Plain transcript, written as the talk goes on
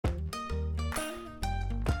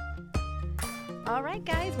All right,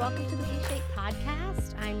 guys, welcome to the V-Shape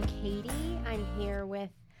Podcast. I'm Katie. I'm here with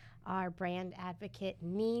our brand advocate,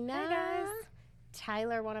 Nina. Hey, guys.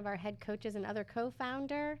 Tyler, one of our head coaches and other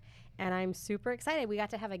co-founder. And I'm super excited. We got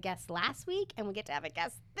to have a guest last week, and we get to have a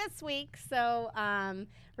guest this week. So,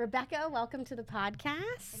 Rebecca, welcome to the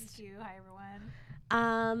podcast. Thank you. Hi,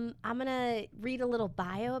 everyone. I'm going to read a little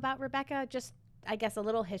bio about Rebecca, just, I guess, a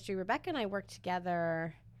little history. Rebecca and I worked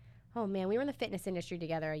together. Oh, man, we were in the fitness industry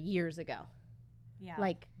together years ago. Yeah.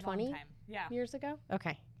 Like 20 Yeah. years ago?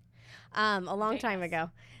 Okay. A long time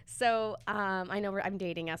ago. So I know I'm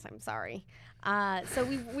dating us. I'm sorry. So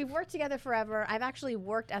we've worked together forever. I've actually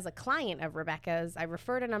worked as a client of Rebecca's. I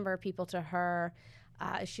referred a number of people to her.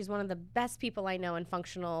 She's one of the best people I know in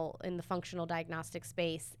the functional diagnostic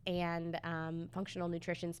space and functional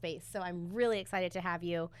nutrition space. So I'm really excited to have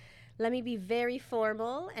you. Let me be very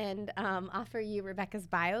formal and offer you Rebecca's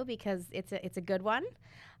bio because it's a good one.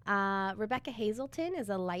 Rebecca Hazelton is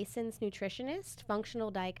a licensed nutritionist, functional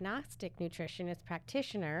diagnostic nutritionist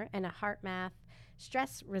practitioner, and a HeartMath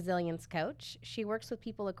stress resilience coach. She works with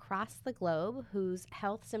people across the globe whose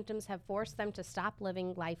health symptoms have forced them to stop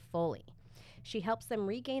living life fully. She helps them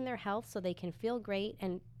regain their health so they can feel great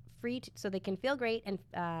and free to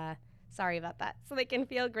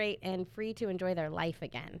enjoy their life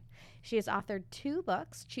again. She has authored 2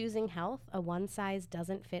 books, Choosing Health, a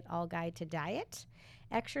one-size-doesn't-fit-all guide to diet,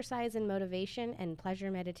 Exercise and Motivation and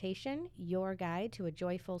Pleasure Meditation, your guide to a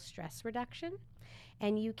joyful stress reduction.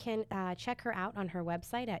 And you can check her out on her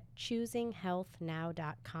website at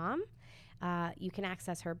choosinghealthnow.com. You can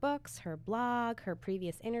access her books, her blog, her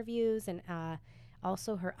previous interviews, and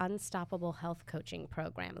also her Unstoppable Health Coaching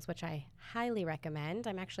programs, which I highly recommend.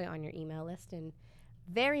 I'm actually on your email list and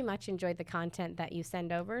very much enjoyed the content that you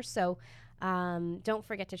send over. So don't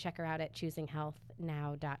forget to check her out at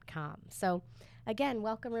choosinghealthnow.com. So again,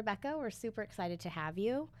 welcome, Rebecca. We're super excited to have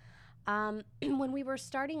you. When we were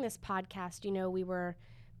starting this podcast, we were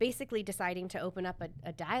basically deciding to open up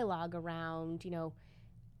a dialogue around,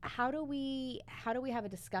 how do we have a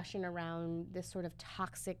discussion around this sort of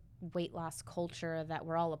toxic weight loss culture that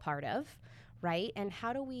we're all a part of, right? And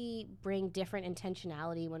how do we bring different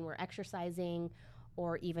intentionality when we're exercising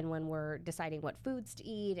or even when we're deciding what foods to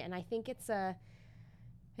eat? And I think it's a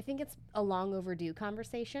long overdue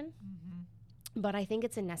conversation. Mm-hmm. But I think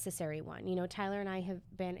it's a necessary one. Tyler and I have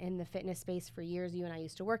been in the fitness space for years. You and I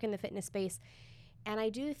used to work in the fitness space. And I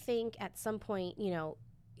do think at some point,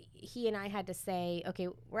 he and I had to say, okay,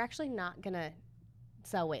 we're actually not going to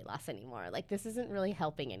sell weight loss anymore. Like, this isn't really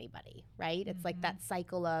helping anybody, right? It's like that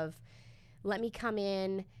cycle of, let me come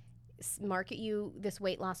in, market you this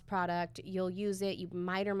weight loss product, you'll use it, you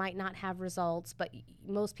might or might not have results, but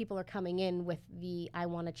most people are coming in with I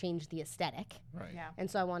want to change the aesthetic. Right. Yeah. And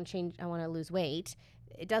so I want to lose weight.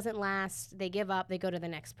 It doesn't last, they give up, they go to the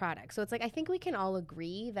next product. So it's like, I think we can all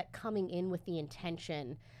agree that coming in with the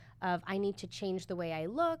intention of I need to change the way I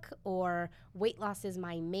look or weight loss is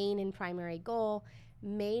my main and primary goal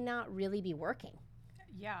may not really be working.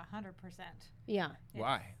 Yeah, 100%. Yeah.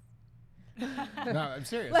 Why? No, I'm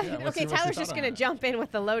serious. Like, Yeah, okay, Tyler's just going to jump in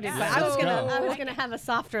with the loaded, Yeah. but I was Let's going to have a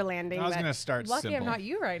softer landing. I was going to start Lucky simple. I'm not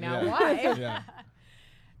you right now. Yeah. Why? Yeah.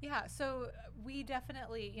 Yeah, so we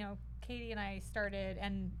definitely, Katie and I started,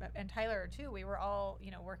 and Tyler too, we were all,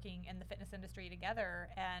 working in the fitness industry together,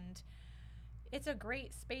 and it's a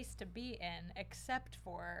great space to be in, except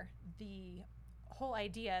for the whole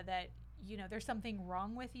idea that, there's something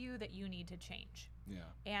wrong with you that you need to change. Yeah.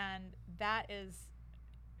 And that is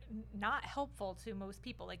not helpful to most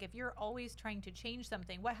people. Like, if you're always trying to change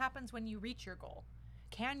something, what happens when you reach your goal?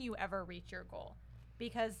 Can you ever reach your goal?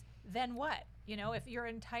 Because then what? If your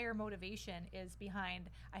entire motivation is behind,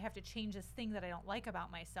 I have to change this thing that I don't like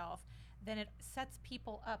about myself, then it sets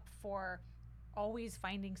people up for always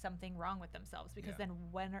finding something wrong with themselves, because then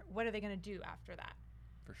what are they going to do after that?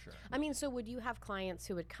 For sure. I mean, so would you have clients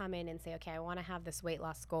who would come in and say, okay, I want to have this weight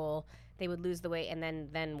loss goal, they would lose the weight, and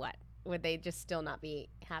then what? Would they just still not be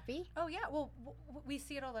happy? Oh, yeah. Well, we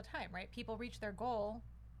see it all the time, right? People reach their goal,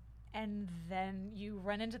 and then you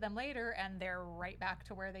run into them later, and they're right back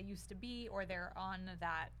to where they used to be, or they're on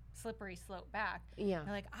that slippery slope back. Yeah.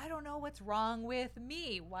 They're like, I don't know what's wrong with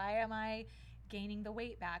me. Why am I gaining the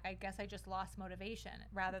weight back? I guess I just lost motivation,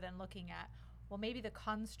 rather than looking at, well, maybe the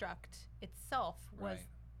construct itself was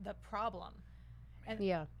the problem.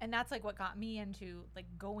 And that's like what got me into like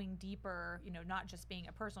going deeper, not just being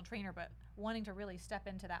a personal trainer, but wanting to really step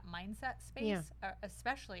into that mindset space,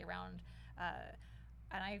 especially around,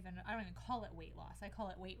 and I don't even call it weight loss. I call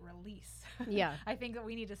it weight release. Yeah. I think that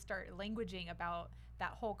we need to start languaging about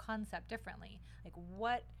that whole concept differently. Like,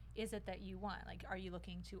 what is it that you want? Like, are you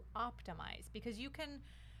looking to optimize? Because you can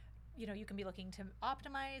be looking to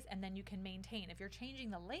optimize and then you can maintain. If you're changing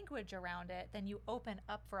the language around it, then you open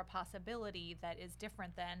up for a possibility that is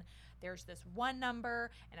different than there's this one number,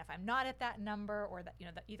 and if I'm not at that number, or that,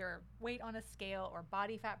 that either weight on a scale or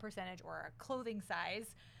body fat percentage or a clothing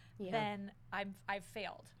size, then I've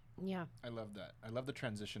failed. Yeah. I love that. I love the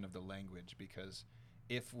transition of the language, because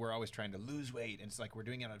if we're always trying to lose weight and it's like we're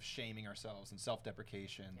doing it out of shaming ourselves and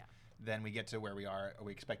self-deprecation, then we get to where we are. Are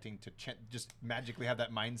we expecting to just magically have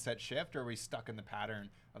that mindset shift, or are we stuck in the pattern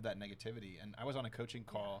of that negativity? And I was on a coaching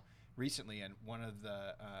call recently, and one of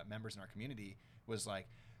the members in our community was like,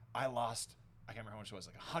 I can't remember how much it was,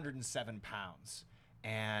 like 107 pounds.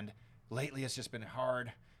 And lately it's just been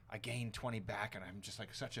hard. I gained 20 back and I'm just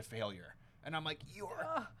like such a failure. And I'm like,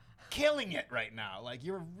 you're killing it right now. Like,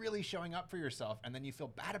 you're really showing up for yourself, and then you feel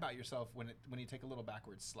bad about yourself when you take a little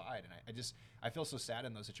backward slide. And I feel so sad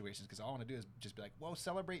in those situations, because all I want to do is just be like, whoa,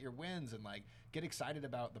 celebrate your wins and like get excited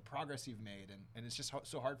about the progress you've made. And it's just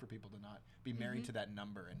so hard for people to not be married to that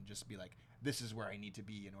number and just be like, this is where I need to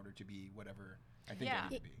be in order to be whatever I think I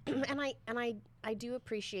need to be. And I do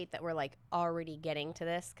appreciate that we're like already getting to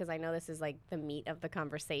this, because I know this is like the meat of the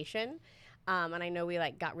conversation. And I know we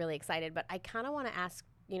like got really excited, but I kind of want to ask,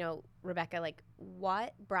 Rebecca, like,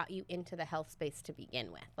 what brought you into the health space to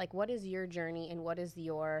begin with? Like, what is your journey, and what is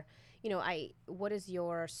your, what is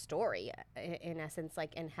your story in essence,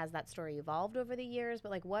 like, and has that story evolved over the years?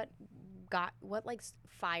 But like, what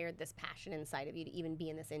fired this passion inside of you to even be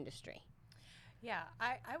in this industry? Yeah,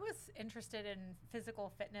 I was interested in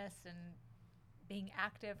physical fitness and being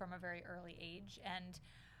active from a very early age. And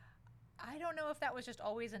I don't know if that was just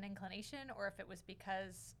always an inclination, or if it was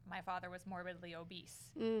because my father was morbidly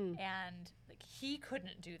obese and like he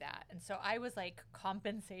couldn't do that. And so I was like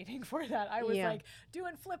compensating for that. I was like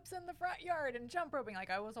doing flips in the front yard and jump roping.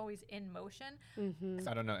 Like, I was always in motion. Mm-hmm.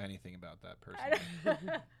 I don't know anything about that personally.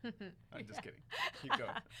 I'm just kidding. Keep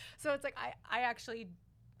going. So it's like,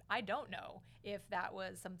 I don't know if that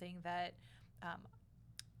was something that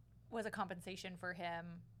was a compensation for him,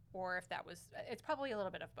 or if it's probably a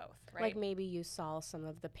little bit of both, right? Like, maybe you saw some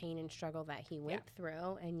of the pain and struggle that he went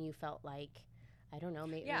through, and you felt like, I don't know,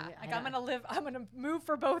 maybe. Yeah, like I'm going to move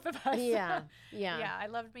for both of us. Yeah. Yeah, I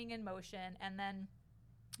loved being in motion. And then,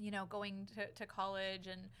 going to college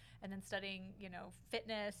and then studying,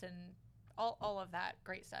 fitness and all of that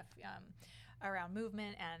great stuff around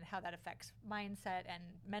movement and how that affects mindset and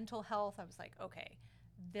mental health. I was like, okay,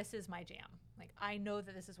 this is my jam. Like, I know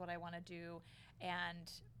that this is what I want to do.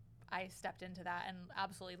 And I stepped into that and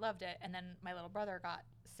absolutely loved it. And then my little brother got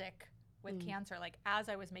sick with cancer, like as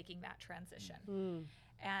I was making that transition.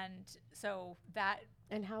 And so that.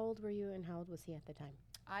 And how old were you, and how old was he at the time?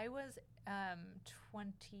 I was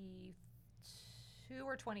 22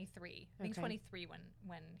 or 23. I think 23 when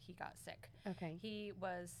he got sick. Okay. He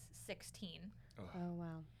was 16. Oh,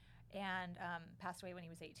 wow. And passed away when he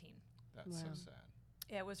was 18. That's so sad.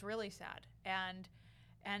 It was really sad. And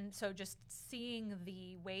so just seeing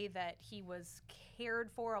the way that he was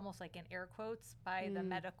cared for, almost like in air quotes, by the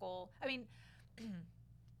medical, I mean,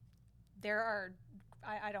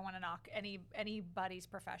 I don't want to knock anybody's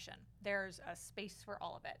profession. There's a space for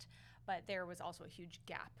all of it. But there was also a huge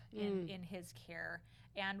gap in his care,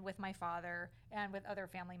 and with my father, and with other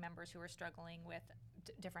family members who were struggling with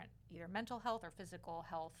different either mental health or physical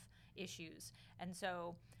health issues. And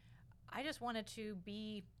so I just wanted to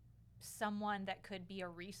be someone that could be a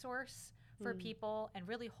resource for people and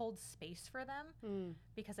really hold space for them,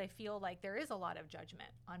 because I feel like there is a lot of judgment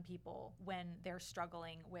on people when they're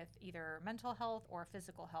struggling with either mental health or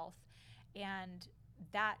physical health, and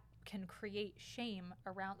that can create shame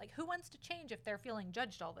around, like, who wants to change if they're feeling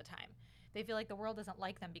judged all the time? They feel like the world doesn't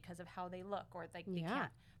like them because of how they look, or like they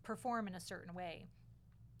can't perform in a certain way.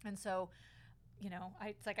 And so,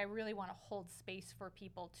 it's like I really want to hold space for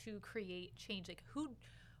people to create change. Like,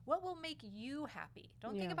 what will make you happy?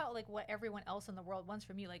 Don't think about like what everyone else in the world wants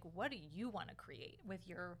from you. Like, what do you want to create with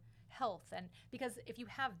your health? And because if you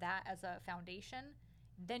have that as a foundation,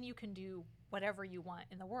 then you can do whatever you want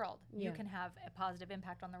in the world. You can have a positive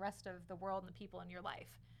impact on the rest of the world and the people in your life.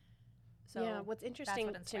 So what's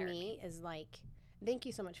interesting to me is like, thank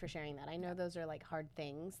you so much for sharing that. I know those are like hard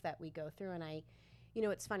things that we go through, and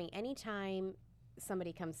it's funny, anytime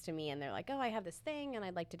somebody comes to me and they're like, oh, I have this thing and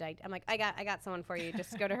I'd like to die, I'm like, I got someone for you,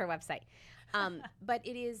 just go to her website. But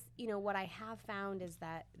it is, what I have found is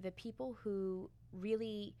that the people who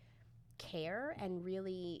really care and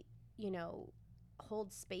really,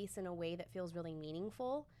 hold space in a way that feels really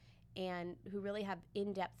meaningful and who really have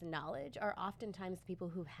in-depth knowledge are oftentimes people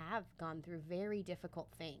who have gone through very difficult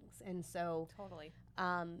things. And so totally.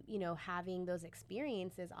 you know, having those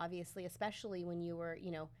experiences, obviously, especially when you were,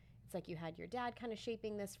 you know, it's like you had your dad kind of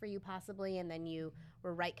shaping this for you possibly, and then you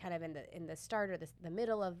were right kind of in the start or the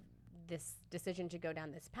middle of this decision to go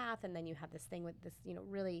down this path, and then you have this thing with this, you know,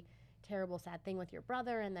 really terrible, sad thing with your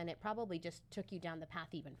brother, and then it probably just took you down the path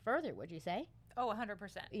even further, would you say? Oh,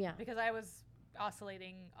 100%. Yeah. Because I was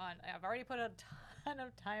oscillating on, I've already put a ton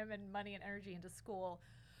of time and money and energy into school.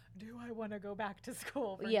 Do I want to go back to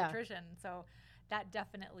school for nutrition? So that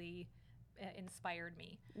definitely inspired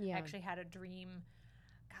me. Yeah. I actually had a dream.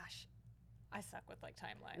 Gosh, I suck with like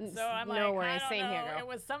timelines. So I'm no like, worries. I don't Same know. here, girl. It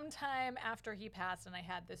was sometime after he passed, and I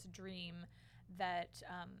had this dream that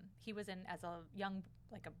he was in as a young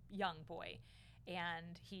boy,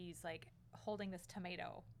 and he's like holding this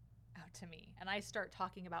tomato out to me, and I start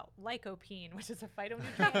talking about lycopene, which is a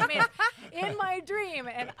phytonutrient in my dream,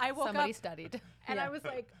 and I woke Somebody up studied, and I was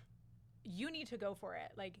like, "You need to go for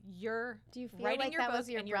it. Like, you're Do you feel writing like your that book was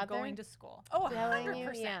your and brother you're going to school." Oh, telling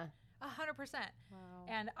 100%. you? Yeah. 100%. Wow.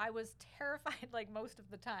 And I was terrified, like most of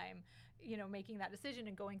the time, you know, making that decision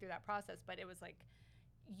and going through that process. But it was like,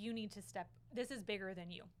 you need to this is bigger than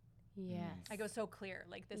you. Yes. I go so clear,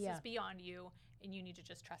 like this Yeah. is beyond you, and you need to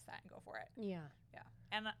just trust that and go for it. Yeah. Yeah.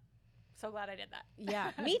 And so glad I did that.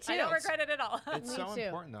 Yeah. Me too. I don't regret it at all. It's Me so too.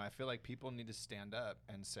 important, though. I feel like people need to stand up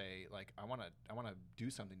and say, like, I want to do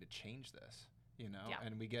something to change this, you know? Yeah.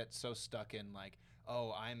 And we get so stuck in like,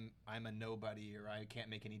 oh, I'm a nobody, or I can't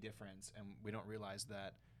make any difference, and we don't realize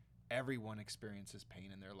that everyone experiences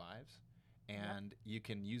pain in their lives, and you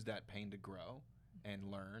can use that pain to grow and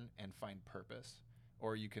learn and find purpose,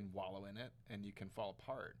 or you can wallow in it and you can fall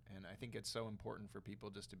apart. And I think it's so important for people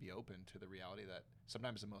just to be open to the reality that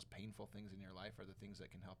sometimes the most painful things in your life are the things that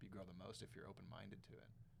can help you grow the most if you're open-minded to it.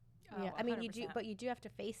 Oh, Yeah, I mean, you 100%. do, but you do have to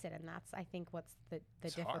face it, and that's, I think, what's the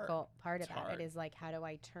It's difficult part It's about hard. it is like, how do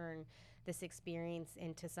I turn this experience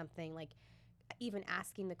into something like, even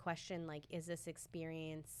asking the question, like, is this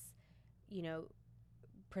experience, you know,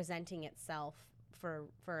 presenting itself for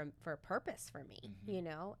a purpose for me, Mhm. you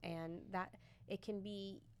know, and that it can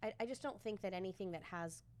be. I just don't think that anything that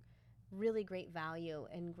has really great value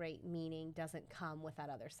and great meaning doesn't come with that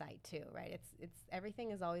other side too, right? It's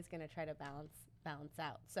everything is always going to try to balance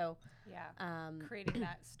out. So Yeah. Creating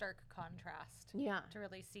that stark contrast yeah, to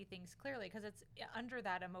really see things clearly, because it's under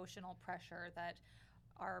that emotional pressure that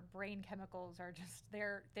our brain chemicals are just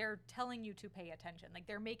they're telling you to pay attention. Like,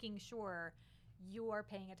 they're making sure you are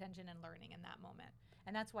paying attention and learning in that moment.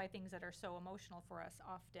 And that's why things that are so emotional for us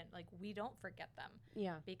often, like, we don't forget them,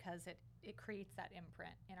 yeah. because it creates that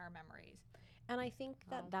imprint in our memories. And I think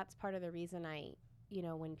that Oh. that's part of the reason you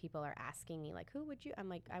know, when people are asking me, like, who would you, I'm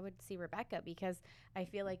like, I would see Rebecca, because I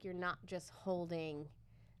feel like you're not just holding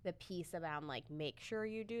the piece about, like, make sure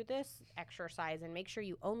you do this exercise and make sure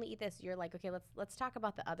you only eat this. You're like, okay, let's talk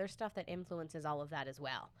about the other stuff that influences all of that as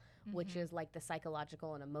well, which is like the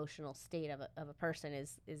psychological and emotional state of a person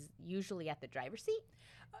is usually at the driver's seat.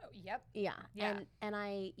 Oh, yep. Yeah. Yeah. And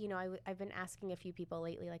I, you know, I've been asking a few people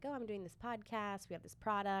lately, like, oh, I'm doing this podcast, we have this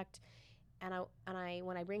product. And I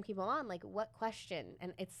when I bring people on, like, what question?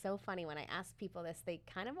 And it's so funny when I ask people this, they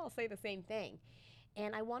kind of all say the same thing.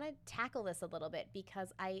 And I want to tackle this a little bit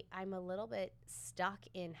because I'm a little bit stuck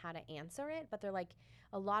in how to answer it. But they're like,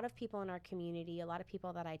 a lot of people in our community, a lot of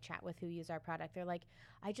people that I chat with who use our product, they're like,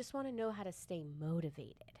 I just want to know how to stay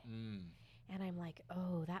motivated. And I'm like,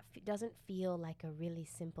 oh, that doesn't feel like a really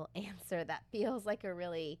simple answer. That feels like a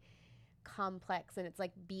really complex, and it's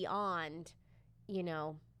like beyond, you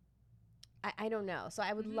know, I don't know. So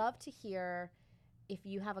I would love to hear if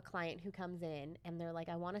you have a client who comes in and they're like,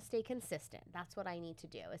 I want to stay consistent. That's what I need to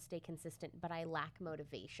do, is stay consistent, but I lack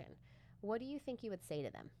motivation. What do you think you would say to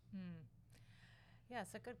them? Yeah,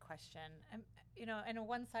 it's a good question. You know, and a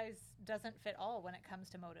one size doesn't fit all when it comes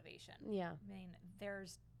to motivation. Yeah. I mean,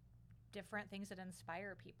 there's different things that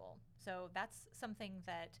inspire people. So that's something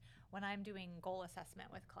that when I'm doing goal assessment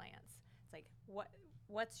with clients, it's like,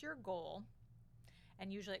 what's your goal?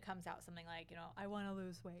 And usually it comes out something like, you know, I want to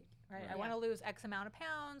lose weight, right? I want to lose X amount of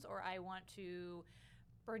pounds, or I want to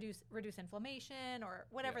reduce inflammation, or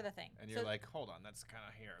whatever the thing. And you're like, hold on, that's kind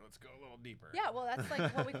of here. Let's go a little deeper. Yeah, well, that's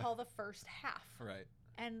like what we call the first half. Right.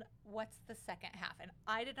 And what's the second half? And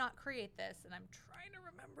I did not create this, and I'm trying to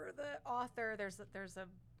remember the author. There's a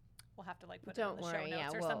we'll have to like put it in the show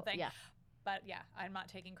notes or something. Yeah. But yeah, I'm not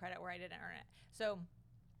taking credit where I didn't earn it. So,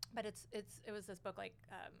 but it was this book, like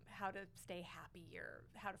how to stay happy, or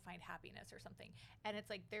how to find happiness or something. And it's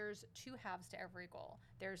like there's two halves to every goal.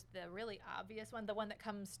 There's the really obvious one, the one that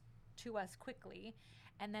comes to us quickly,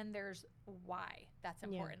 and then there's why that's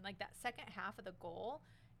important. Like that second half of the goal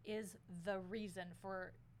is the reason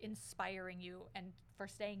for inspiring you and for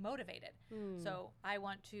staying motivated. So I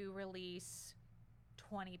want to release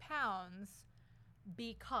 20 pounds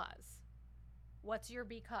because. What's your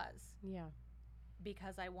because? Yeah.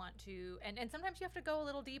 Because I want to, and sometimes you have to go a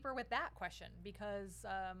little deeper with that question because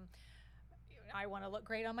I want to look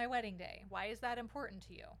great on my wedding day. Why is that important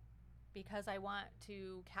to you? Because I want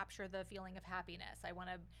to capture the feeling of happiness. I want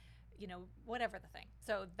to, whatever the thing.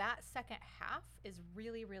 So that second half is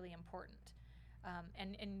really, really important.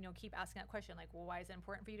 And keep asking that question, like, well, why is it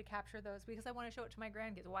important for you to capture those? Because I want to show it to my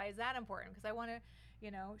grandkids. Why is that important? Because I want to,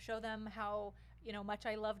 show them how, much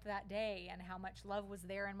I loved that day and how much love was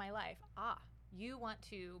there in my life. You want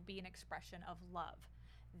to be an expression of love.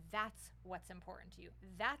 That's what's important to you.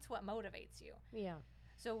 That's what motivates you. Yeah.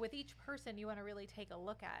 So with each person, you want to really take a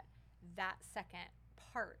look at that second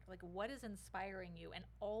part, like what is inspiring you, and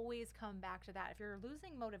always come back to that. If you're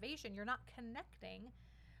losing motivation, you're not connecting,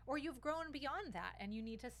 or you've grown beyond that and you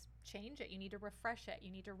need to change it. You need to refresh it.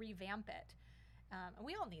 You need to revamp it. And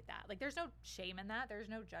we all need that. Like, there's no shame in that. There's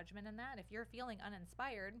no judgment in that. If you're feeling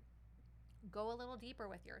uninspired, go a little deeper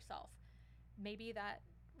with yourself. Maybe that,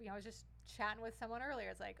 I was just chatting with someone earlier.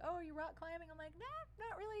 It's like, oh, you rock climbing? I'm like, nah,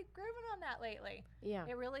 not really grooving on that lately. Yeah.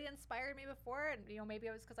 It really inspired me before. And, maybe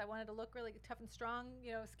it was because I wanted to look really tough and strong,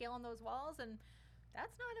 scaling those walls. And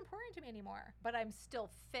that's not important to me anymore. But I'm still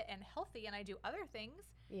fit and healthy, and I do other things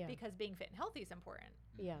because being fit and healthy is important.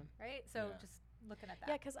 Yeah. Right? So just looking at that.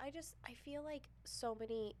 Yeah, because I feel like so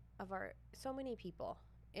many people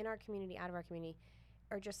in our community, out of our community,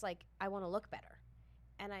 are just like, I want to look better.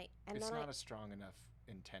 And it's not a strong enough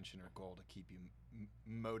intention or goal to keep you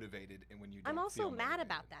motivated, and when you don't I'm also feel mad motivated.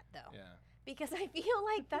 about that, though. Yeah. Because I feel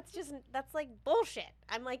like that's like bullshit.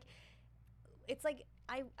 I'm like, it's like,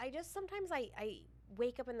 I just sometimes I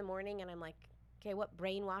wake up in the morning and I'm like, okay, what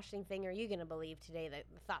brainwashing thing are you going to believe today,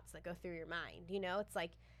 the thoughts that go through your mind? It's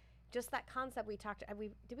like just that concept we talked,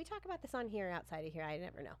 did we talk about this on here or outside of here? I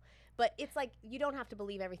never know. But it's like, you don't have to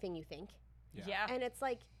believe everything you think. Yeah. And it's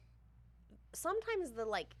like, sometimes the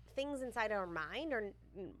like things inside our mind, or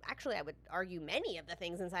actually I would argue many of the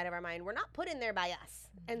things inside of our mind, were not put in there by us.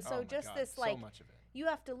 And so this like, so much of it. You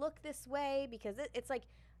have to look this way because it's like,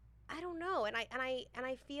 I don't know. And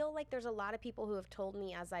I feel like there's a lot of people who have told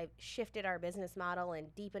me, as I've shifted our business model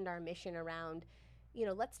and deepened our mission around,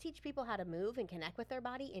 let's teach people how to move and connect with their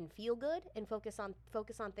body and feel good, and focus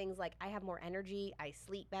on things like, I have more energy, I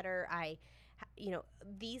sleep better,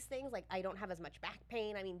 these things, like I don't have as much back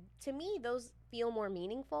pain. I mean, to me, those feel more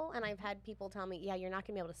meaningful. And I've had people tell me, yeah, you're not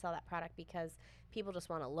gonna be able to sell that product because people just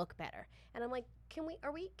want to look better. And I'm like, can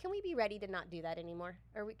we be ready to not do that anymore?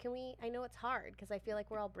 I know it's hard because I feel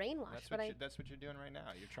like we're all brainwashed. That's what you're doing right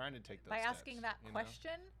now. You're trying to take those by steps, asking that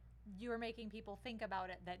question, you are making people think about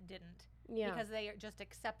it that didn't. Yeah. Because they just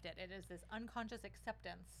accept it. It is this unconscious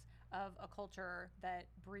acceptance of a culture that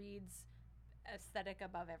breeds aesthetic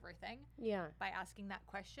above everything. Yeah. By asking that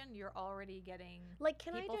question, you're already getting I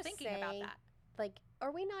people just thinking say, about that. Like,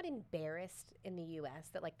 are we not embarrassed in the U.S.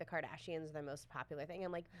 that like the Kardashians are the most popular thing?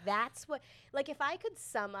 I'm like, that's what, like, if I could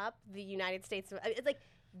sum up the United States, it's like,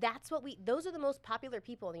 those are the most popular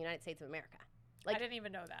people in the United States of America. Like, I didn't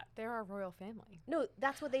even know that. They're our royal family. No,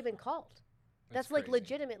 that's what they've been called. That's like crazy.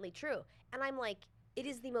 legitimately true. And I'm like, it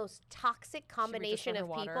is the most toxic combination of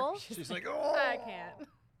water? people. She's like, oh, I can't.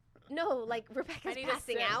 No, like Rebecca's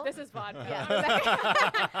passing out. This is vodka.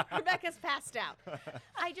 Yeah, Rebecca's passed out.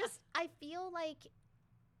 I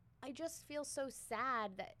just feel so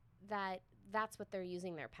sad that that's what they're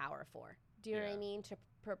using their power for. Do you know what I mean? To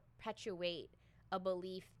perpetuate a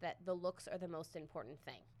belief that the looks are the most important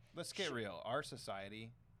thing. Let's get real. Our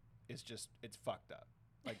society is it's fucked up.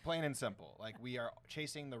 Like, plain and simple. Like, we are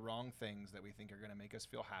chasing the wrong things that we think are going to make us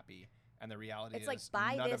feel happy. And the reality it's is like,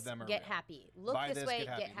 buy none this, of them are get real. happy. Look buy this way,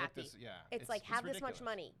 get Look happy. this, yeah. It's like, have this much ridiculous.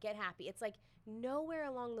 money, get happy. It's like, nowhere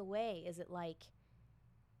along the way is it like,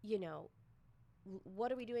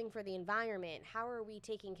 what are we doing for the environment? How are we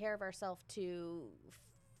taking care of ourselves to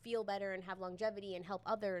feel better and have longevity and help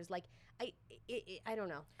others? Like, I don't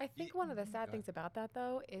know. I think one of the sad things about that,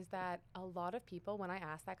 though, is that a lot of people, when I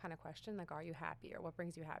ask that kind of question, like, are you happy or what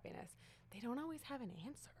brings you happiness, they don't always have an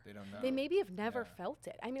answer. They don't know. They maybe have never felt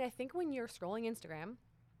it. I mean, I think when you're scrolling Instagram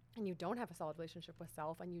and you don't have a solid relationship with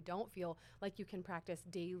self and you don't feel like you can practice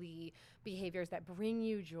daily behaviors that bring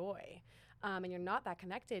you joy, and you're not that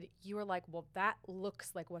connected, you are like, well, that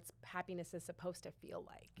looks like what happiness is supposed to feel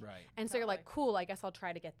like. Right. And so you're like, cool, I guess I'll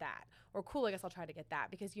try to get that. Or cool, I guess I'll try to get that,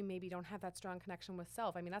 because you maybe don't have that strong connection with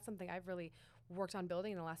self. I mean, that's something I've really worked on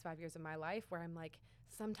building in the last 5 years of my life, where I'm like,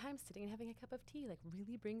 sometimes sitting and having a cup of tea like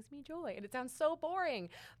really brings me joy. And it sounds so boring,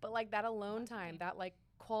 but like that alone time, that like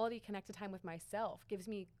quality connected time with myself, gives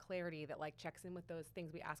me clarity that like checks in with those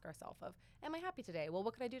things we ask ourselves of, am I happy today? Well,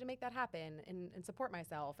 what could I do to make that happen and support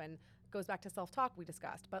myself? And goes back to self-talk we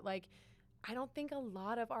discussed. But like, I don't think a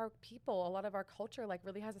lot of our people, a lot of our culture like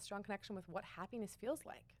really has a strong connection with what happiness feels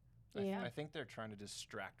like. Yeah. I think they're trying to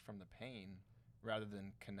distract from the pain rather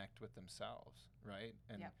than connect with themselves, right?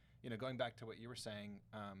 And Yep. you know, going back to what you were saying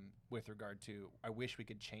with regard to, I wish we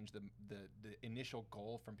could change the initial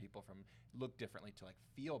goal from people from look differently to like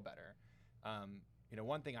feel better. You know,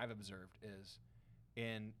 one thing I've observed is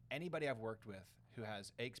in anybody I've worked with who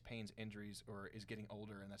has aches, pains, injuries, or is getting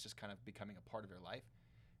older, and that's just kind of becoming a part of their life,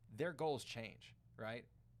 their goals change, right?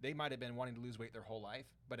 They might have been wanting to lose weight their whole life,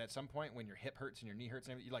 but at some point when your hip hurts and your knee hurts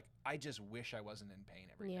and everything, you're like, I just wish I wasn't in pain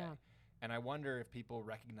every day. Yeah. And I wonder if people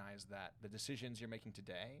recognize that the decisions you're making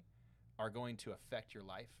today are going to affect your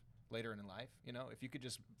life later in life. You know, if you could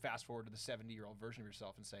just fast forward to the 70-year-old version of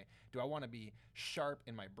yourself and say, do I want to be sharp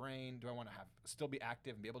in my brain? Do I want to still be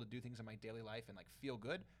active and be able to do things in my daily life and like feel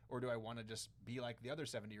good? Or do I want to just be like the other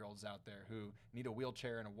 70-year-olds out there who need a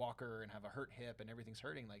wheelchair and a walker and have a hurt hip and everything's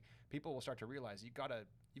hurting? Like, people will start to realize you've got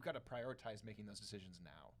to prioritize making those decisions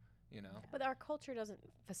now, you know? But our culture doesn't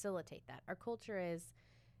facilitate that. Our culture is,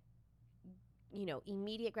 you know,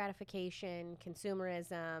 immediate gratification,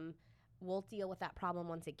 consumerism. We'll deal with that problem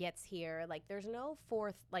once it gets here. Like, there's no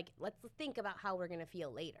like, let's think about how we're going to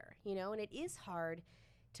feel later, you know? And it is hard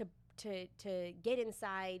to get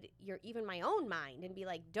inside even my own mind and be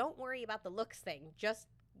like, don't worry about the looks thing. Just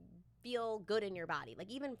feel good in your body. Like,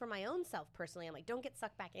 even for my own self personally, I'm like, don't get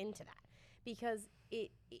sucked back into that. Because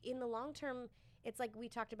in the long term, it's like we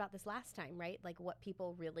talked about this last time, right? Like, what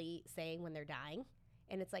people really saying when they're dying.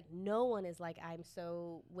 And it's like, no one is like, I'm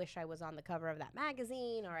so wish I was on the cover of that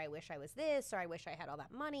magazine, or I wish I was this, or I wish I had all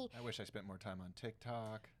that money. I wish I spent more time on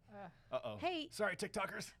TikTok. Ugh. Uh-oh. Hey. Sorry,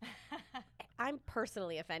 TikTokers. I'm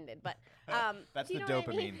personally offended, but That's do the you know what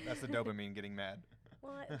I dopamine. mean? That's the dopamine getting mad.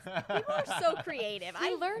 Well, people are so creative.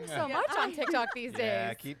 I learned so much on TikTok these Yeah,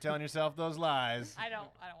 days. keep telling yourself those lies. I don't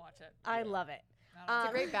watch it. I love it. It's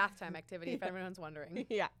a great bath time activity if anyone's wondering.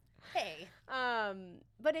 Yeah. Hey.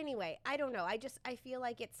 But anyway, I don't know. I feel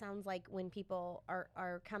like it sounds like when people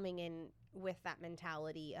are coming in with that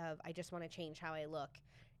mentality of, I just want to change how I look,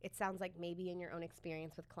 it sounds like maybe in your own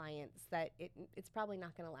experience with clients that it's probably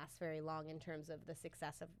not going to last very long in terms of the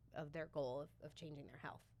success of their goal of changing their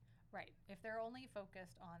health. Right. If they're only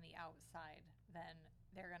focused on the outside, then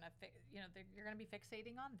they're gonna, you're gonna be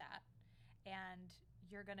fixating on that, and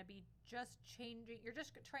you're gonna be just changing. You're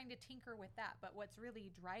just trying to tinker with that. But what's really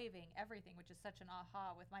driving everything, which is such an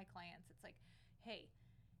aha with my clients, it's like, hey,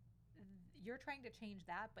 you're trying to change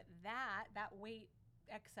that, but that weight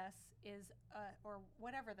excess is, or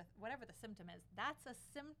whatever the symptom is, that's a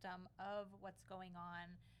symptom of what's going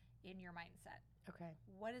on in your mindset. Okay.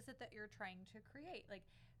 What is it that you're trying to create? Like,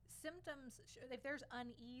 symptoms, if there's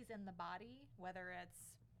unease in the body, whether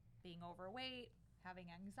it's being overweight, having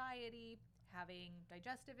anxiety, having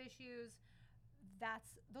digestive issues,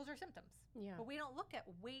 those are symptoms. Yeah. But we don't look at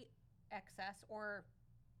weight excess or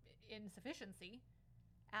insufficiency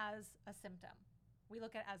as a symptom. We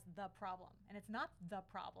look at it as the problem, and it's not the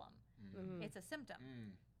problem. Mm. It's a symptom.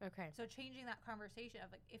 Okay. So changing that conversation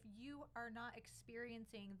of like, if you are not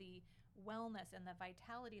experiencing the wellness and the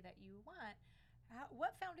vitality that you want,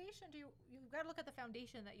 what foundation you've got to look at the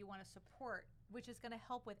foundation that you want to support, which is going to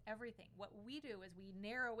help with everything. What we do is we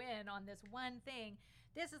narrow in on this one thing.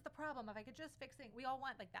 This is the problem. If I could just fix things, we all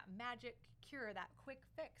want like that magic cure, that quick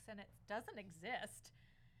fix, and it doesn't exist.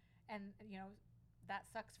 And that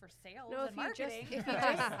sucks for sales and marketing.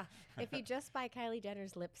 If you just buy Kylie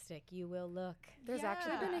Jenner's lipstick, you will look. There's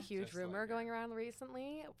actually been a Yeah. huge Just rumor like going around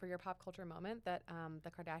recently for your pop culture moment that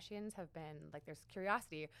the Kardashians have been, like, there's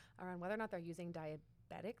curiosity around whether or not they're using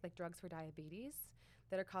diabetic, like drugs for diabetes,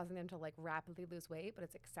 that are causing them to like rapidly lose weight, but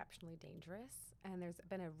it's exceptionally dangerous. And there's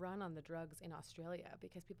been a run on the drugs in Australia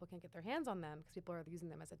because people can't get their hands on them because people are using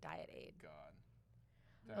them as a diet aid. God.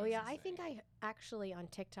 Oh yeah, I think I actually on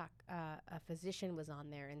TikTok, a physician was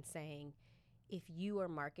on there and saying, if you are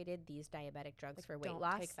marketed these diabetic drugs Like, for weight don't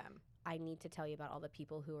loss, take them. I need to tell you about all the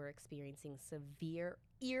people who are experiencing severe,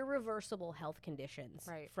 irreversible health conditions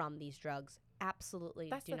Right. from these drugs. Absolutely,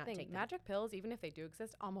 That's do the not thing. take them. Magic pills, even if they do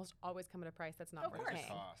exist, almost always come at a price that's not Of worth course. paying.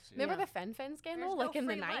 Costs, Remember Yeah. the Fen scandal, There's no like in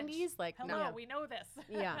the free lunch. 90s? Like, Hello, no. we know this.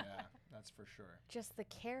 Yeah, Yeah, that's for sure. just the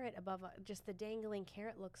carrot above, just the dangling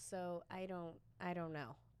carrot looks so. I don't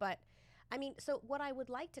know, but. I mean, so what I would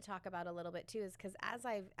like to talk about a little bit too is because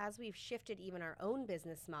as we've shifted even our own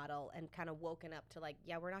business model and kind of woken up to like,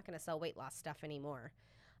 yeah, we're not going to sell weight loss stuff anymore.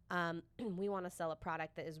 We want to sell a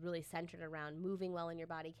product that is really centered around moving well in your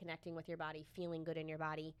body, connecting with your body, feeling good in your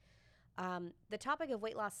body. The topic of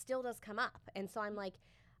weight loss still does come up. And so I'm like,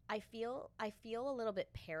 I feel a little bit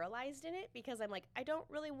paralyzed in it because I'm like, I don't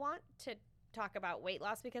really want to talk about weight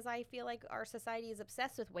loss because I feel like our society is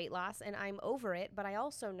obsessed with weight loss and I'm over it. But I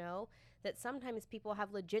also know that sometimes people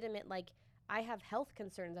have legitimate, like, I have health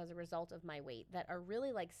concerns as a result of my weight that are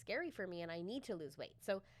really like scary for me and I need to lose weight.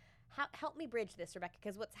 So help me bridge this, Rebecca,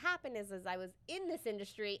 because what's happened is I was in this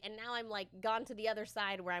industry and now I'm like gone to the other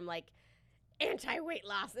side where I'm like anti-weight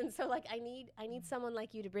loss. And so like I need someone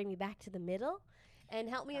like you to bring me back to the middle and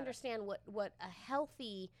help me understand what a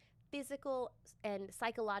healthy physical and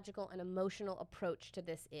psychological and emotional approach to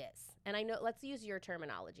this is. And I know, let's use your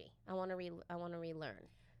terminology. I want to relearn.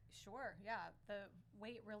 Sure, yeah. The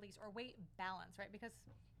weight release or weight balance, right? Because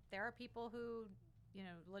there are people who,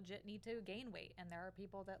 legit need to gain weight, and there are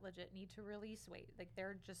people that legit need to release weight. Like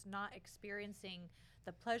they're just not experiencing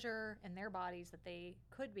the pleasure in their bodies that they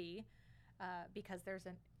could be because there's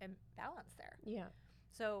an imbalance there. Yeah.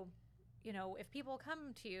 So, if people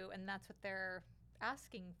come to you and that's what they're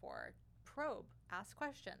asking for, probe, ask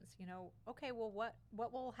questions, okay, well,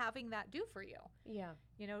 what will having that do for you? Yeah.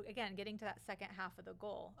 Again, getting to that second half of the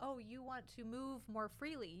goal. Oh, you want to move more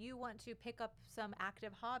freely. You want to pick up some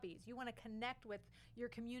active hobbies. You want to connect with your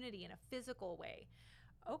community in a physical way.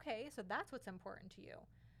 Okay, so that's what's important to you.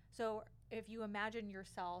 So if you imagine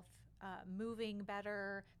yourself moving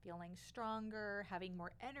better, feeling stronger, having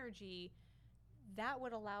more energy, that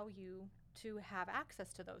would allow you to have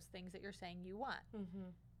access to those things that you're saying you want. Mm-hmm.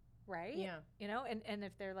 Right? Yeah. And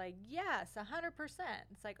if they're like, yes, 100%,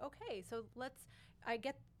 it's like, okay, so I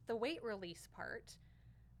get the weight release part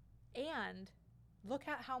and look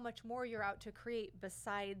at how much more you're out to create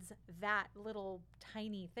besides that little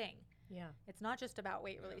tiny thing. Yeah. It's not just about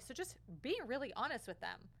weight release. So just being really honest with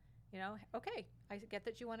them, okay, I get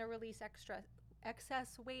that you want to release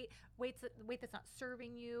excess weight that's not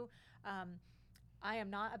serving you. I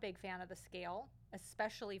am not a big fan of the scale,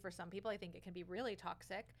 especially for some people. I think it can be really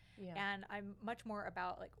toxic. Yeah. And I'm much more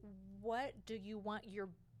about like, what do you want your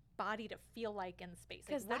body to feel like in space?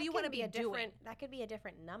 Like, what do you want to be doing? That could be a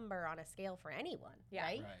different number on a scale for anyone, yeah.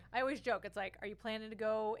 Right? I always joke, it's like, are you planning to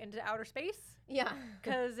go into outer space? Yeah.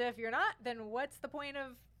 Because if you're not, then what's the point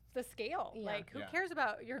of the scale? Yeah. Like, who cares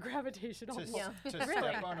about your gravitational pull? To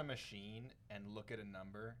step on a machine and look at a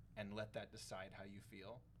number and let that decide how you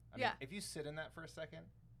feel. I mean, if you sit in that for a second,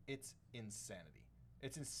 it's insanity.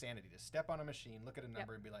 It's insanity to step on a machine, look at a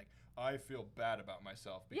number, and be like, I feel bad about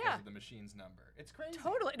myself because of the machine's number. It's crazy.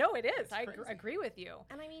 Totally. No, it is. I crazy. agree with you.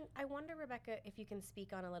 And I mean, I wonder, Rebecca, if you can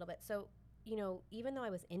speak on a little bit. So, even though I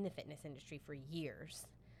was in the fitness industry for years,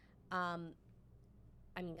 I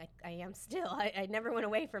am still. I never went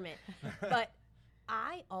away from it. But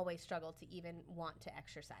I always struggled to even want to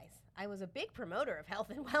exercise. I was a big promoter of health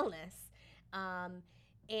and wellness.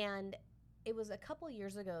 And it was a couple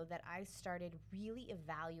years ago that I started really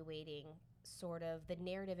evaluating sort of the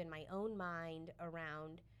narrative in my own mind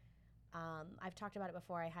around, I've talked about it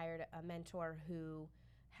before, I hired a mentor who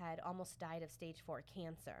had almost died of stage 4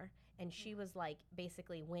 cancer. And she was like,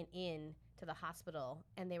 basically went in to the hospital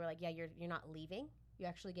and they were like, yeah, you're not leaving. You're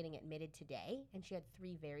actually getting admitted today. And she had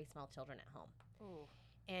 3 very small children at home. Ooh.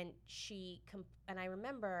 And and I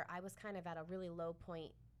remember I was kind of at a really low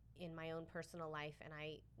point in my own personal life and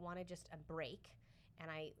I wanted just a break,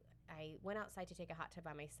 and I went outside to take a hot tub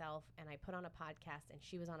by myself and I put on a podcast and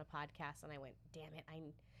she was on a podcast and I went, damn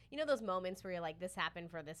it, those moments where you're like, this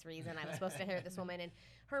happened for this reason, I was supposed to hear this woman. And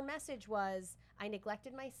her message was, I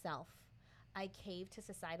neglected myself, I caved to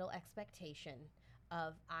societal expectation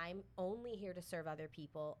of I'm only here to serve other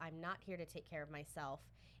people, I'm not here to take care of myself.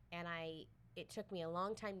 And it took me a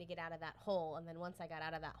long time to get out of that hole, and then once I got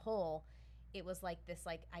out of that hole, it was like this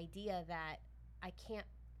idea that I can't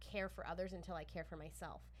care for others until I care for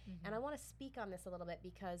myself. Mm-hmm. And I want to speak on this a little bit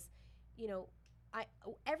because,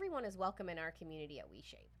 everyone is welcome in our community at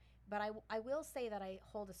WeShape. But I will say that I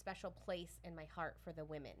hold a special place in my heart for the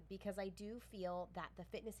women, because I do feel that the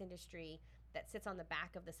fitness industry that sits on the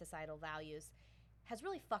back of the societal values has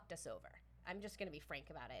really fucked us over. I'm just going to be frank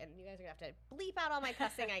about it. And you guys are going to have to bleep out all my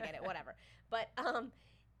cussing. I get it, whatever. But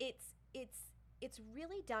it's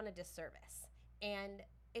really done a disservice. And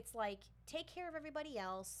it's like, take care of everybody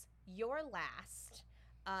else. You're last.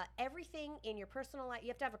 Everything in your personal life, you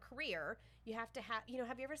have to have a career. You have to have,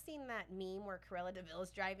 have you ever seen that meme where Cruella de Vil is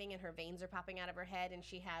driving and her veins are popping out of her head and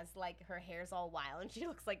she has like her hair's all wild and she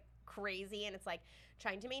looks like crazy, and it's like,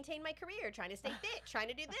 trying to maintain my career, trying to stay fit, trying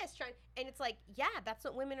to do this, and it's like, yeah, that's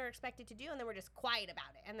what women are expected to do. And then we're just quiet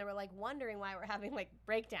about it. And they were like wondering why we're having like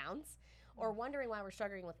breakdowns. or wondering why we're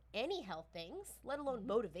struggling with any health things, let alone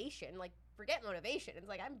motivation. Like, forget motivation. It's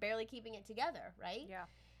like I'm barely keeping it together, right? Yeah.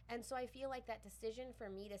 And so I feel like that decision for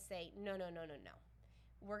me to say, no.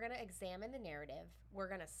 We're going to examine the narrative. We're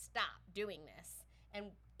going to stop doing this. And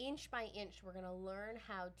inch by inch, we're going to learn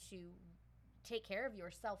how to take care of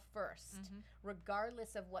yourself first,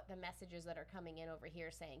 regardless of what the messages that are coming in over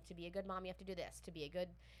here saying. To be a good mom, you have to do this. To be a good,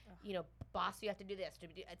 boss, you have to do this.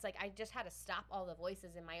 It's like I just had to stop all the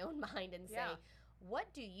voices in my own mind and say,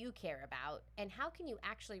 what do you care about? And how can you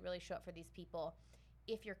actually really show up for these people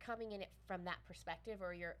if you're coming in it from that perspective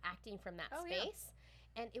or you're acting from that space?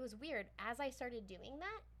 And it was weird. As I started doing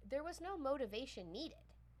that, there was no motivation needed.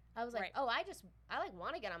 I was like, I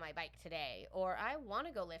want to get on my bike today, or I want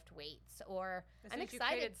to go lift weights, or I'm excited.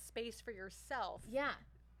 You created space for yourself. Yeah.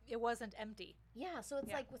 It wasn't empty. Yeah. So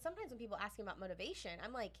it's like sometimes when people ask me about motivation,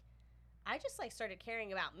 I'm like, I just like started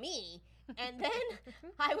caring about me. And then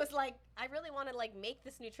I was like, I really want to like make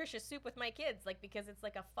this nutritious soup with my kids, like, because it's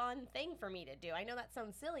like a fun thing for me to do. I know that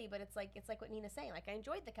sounds silly, but it's like what Nina's saying. Like, I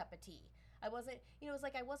enjoyed the cup of tea. I wasn't, it was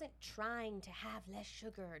like I wasn't trying to have less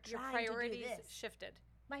sugar, Your trying priorities to do this. shifted.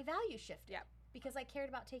 My values shifted. Yeah. Because I cared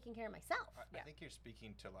about taking care of myself. I think you're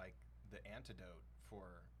speaking to like the antidote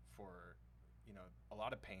for a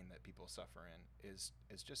lot of pain that people suffer in is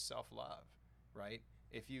just self-love, right?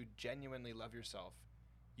 If you genuinely love yourself,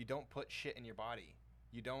 you don't put shit in your body.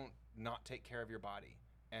 You don't not take care of your body.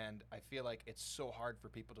 And I feel like it's so hard for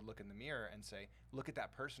people to look in the mirror and say, look at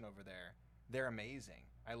that person over there. They're amazing.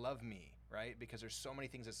 I love me, right? Because there's so many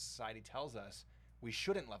things that society tells us we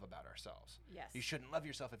shouldn't love about ourselves. Yes. You shouldn't love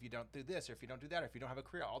yourself if you don't do this, or if you don't do that, or if you don't have a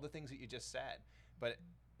career, all the things that you just said. But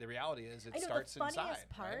the reality is it starts inside. The funniest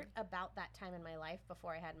part right? about that time in my life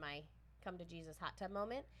before I had my come to Jesus hot tub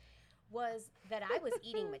moment was that I was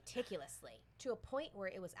eating meticulously to a point where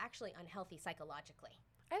it was actually unhealthy psychologically.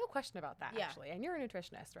 I have a question about that, actually. And you're a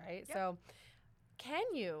nutritionist, right? Yep. So can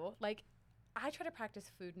you, like, I try to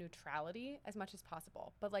practice food neutrality as much as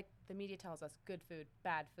possible. But, like, the media tells us good food,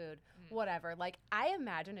 bad food, whatever. Like, I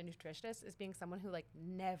imagine a nutritionist as being someone who, like,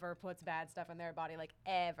 never puts bad stuff in their body, like,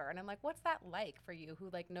 ever. And I'm like, what's that like for you who,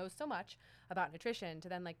 like, knows so much about nutrition to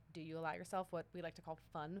then, like, do you allow yourself what we like to call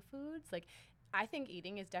fun foods? Like, I think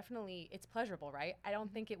eating is definitely, it's pleasurable, right? I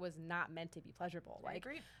don't think it was not meant to be pleasurable. I Like,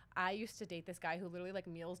 agree. I used to date this guy who literally, like,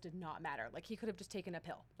 meals did not matter. Like, he could have just taken a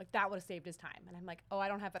pill. Like, that would have saved his time. And I'm like, oh, I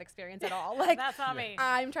don't have that experience at all. Like, That's not me.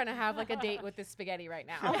 I'm trying to have, like, a date with this spaghetti right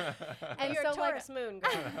now. And You're so, a Taurus moon,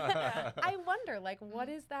 girl. I wonder, like, what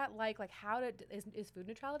is that like? Like, is food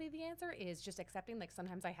neutrality the answer? Is just accepting, like,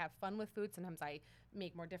 sometimes I have fun with food. Sometimes I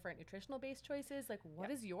make more different nutritional-based choices. Like, what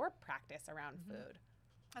is your practice around food?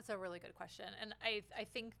 That's a really good question. And I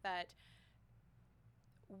think that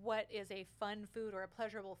what is a fun food or a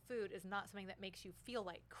pleasurable food is not something that makes you feel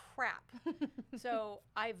like crap. So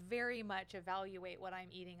I very much evaluate what I'm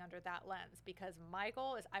eating under that lens, because my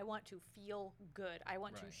goal is I want to feel good. I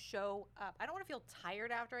want to show up. I don't want to feel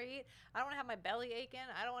tired after I eat. I don't want to have my belly aching.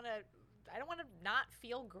 I don't want to not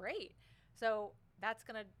feel great. So that's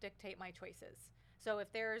going to dictate my choices. So if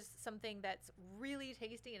there's something that's really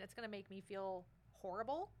tasty and it's going to make me feel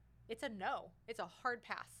horrible, it's a no. It's a hard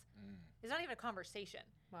pass. It's not even a conversation.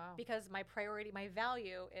 Wow. Because my priority, my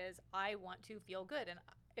value is I want to feel good. And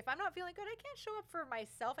if I'm not feeling good, I can't show up for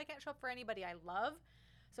myself. I can't show up for anybody I love.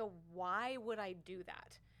 So why would I do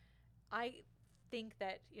that? I think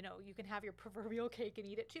that, you can have your proverbial cake and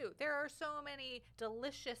eat it too. There are so many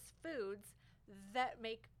delicious foods that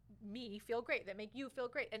make me feel great, that make you feel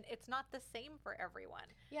great. And it's not the same for everyone.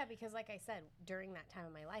 Yeah, because like I said, during that time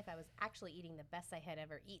of my life, I was actually eating the best I had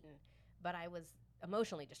ever eaten, but I was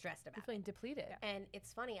emotionally distressed about You're feeling it. depleted. Yeah. And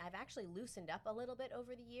it's funny, I've actually loosened up a little bit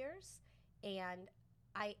over the years, and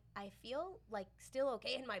I feel like still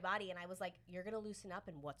okay in my body. And I was like, you're going to loosen up,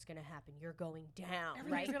 and what's going to happen? You're going down,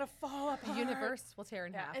 Everything's right? going to fall apart. The universe will tear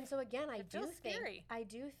in half. And so again, I feels scary.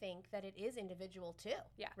 do think that it is individual too.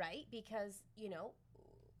 Yeah. Right? Because,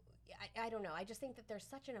 I don't know. I just think that there's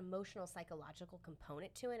such an emotional, psychological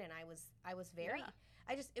component to it. And I was very,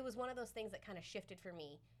 it was one of those things that kind of shifted for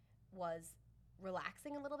me, was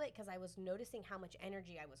relaxing a little bit, because I was noticing how much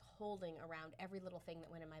energy I was holding around every little thing that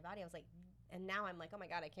went in my body. I was like, and now I'm like, oh my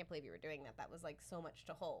God, I can't believe you were doing that. That was like so much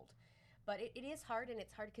to hold. But it is hard, and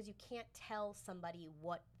it's hard because you can't tell somebody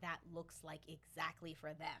what that looks like exactly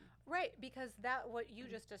for them. Right, because what you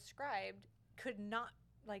just described could not,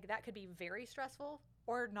 like, that could be very stressful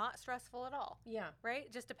or not stressful at all. Yeah. Right?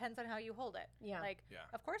 It just depends on how you hold it. Yeah. Like,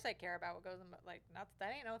 of course I care about what goes in, like,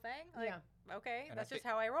 that ain't no thing. Like, okay, And that's just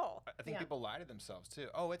how I roll. I think people lie to themselves too.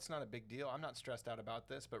 Oh, it's not a big deal. I'm not stressed out about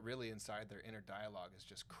this, but really inside their inner dialogue is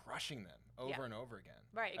just crushing them over and over again.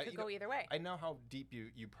 Right. It could go either way. I know how deep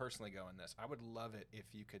you personally go in this. I would love it if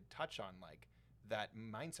you could touch on like that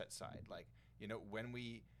mindset side. Like, you know, when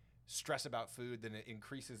we stress about food, then it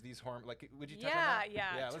increases these hormones. Like, would you touch on that?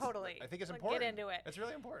 Yeah, totally. I think it's Like, important. get into it. It's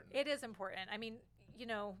really important. It is important. I mean, you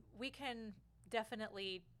know, we can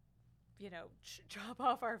definitely, you know, chop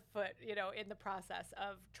off our foot, you know, in the process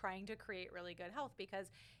of trying to create really good health, because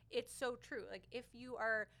it's so true. Like, if you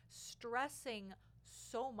are stressing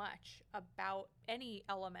so much about any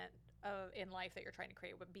element in life that you're trying to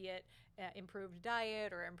create, be it improved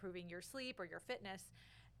diet or improving your sleep or your fitness,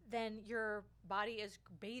 then your body is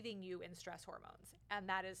bathing you in stress hormones. And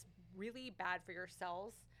that is really bad for your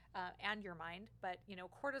cells and your mind. But, you know,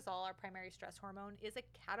 cortisol, our primary stress hormone, is a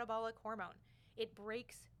catabolic hormone. It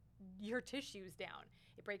breaks your tissues down.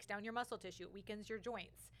 It breaks down your muscle tissue. It weakens your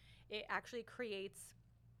joints. It actually creates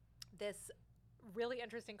this really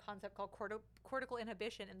interesting concept called cortical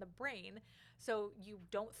inhibition in the brain. So you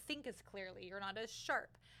don't think as clearly. You're not as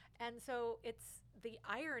sharp. And so it's the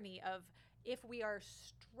irony of, if we are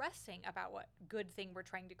stressing about what good thing we're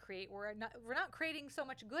trying to create, we're not creating so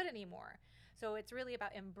much good anymore. So it's really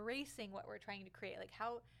about embracing what we're trying to create. Like,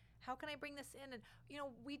 how can I bring this in? And, you know,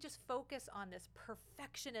 we just focus on this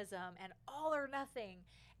perfectionism and all or nothing.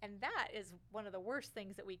 And that is one of the worst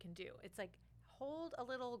things that we can do. It's like, hold a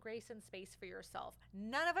little grace and space for yourself.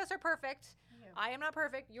 None of us are perfect. Yeah. I am not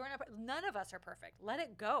perfect. You're not. None of us are perfect. Let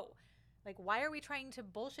it go. Like, why are we trying to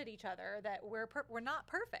bullshit each other that we're not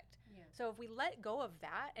perfect? Yeah. So if we let go of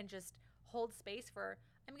that and just hold space for,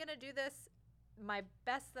 I'm going to do this my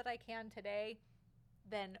best that I can today,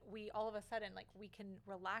 then we all of a sudden, like, we can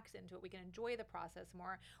relax into it. We can enjoy the process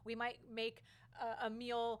more. We might make a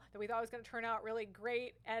meal that we thought was going to turn out really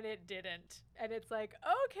great, and it didn't. And it's like,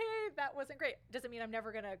 okay, that wasn't great. Doesn't mean I'm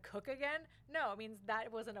never going to cook again. No, it means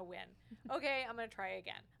that wasn't a win. Okay, I'm going to try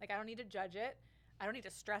again. Like, I don't need to judge it. I don't need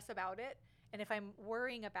to stress about it. And if I'm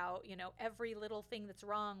worrying about, you know, every little thing that's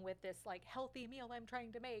wrong with this, like, healthy meal I'm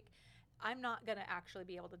trying to make, I'm not going to actually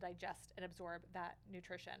be able to digest and absorb that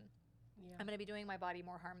nutrition. Yeah. I'm going to be doing my body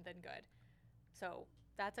more harm than good. So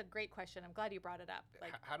that's a great question. I'm glad you brought it up.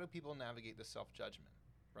 Like, how do people navigate the self-judgment,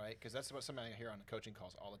 right? Because that's what something I hear on the coaching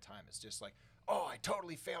calls all the time. It's just like, oh, I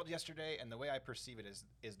totally failed yesterday. And the way I perceive it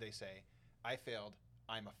is they say, I failed,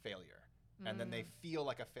 I'm a failure. And then they feel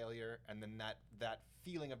like a failure. And then that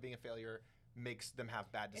feeling of being a failure makes them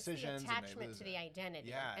have bad decisions. It's the attachment to the identity.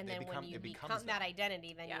 Yeah, and then when you become that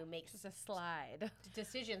identity, then you make just a slide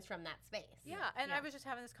decisions from that space. Yeah, and I was just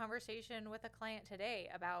having this conversation with a client today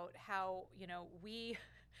about how, you know, we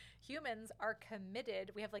humans are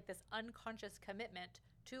committed. We have like this unconscious commitment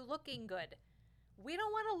to looking good. We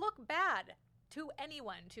don't want to look bad to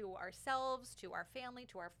anyone, to ourselves, to our family,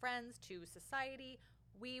 to our friends, to society.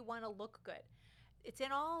 We want to look good. It's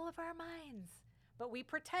in all of our minds. But we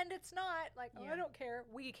pretend it's not. Like, oh, I don't care.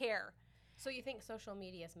 We care. So you think social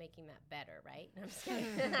media is making that better, right? No, I'm just kidding.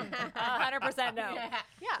 100% no.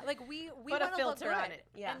 Yeah, like we put a filter look good. on it.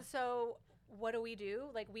 Yeah. And so what do?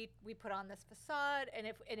 Like we put on this facade, and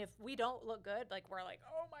if we don't look good, like we're like,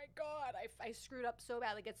 oh my God, I screwed up so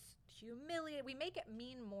bad. Like, it's humiliating. We make it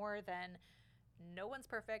mean more than no one's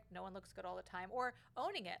perfect, no one looks good all the time, or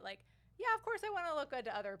owning it. Like, yeah, of course I want to look good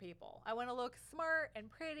to other people. I want to look smart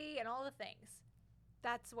and pretty and all the things.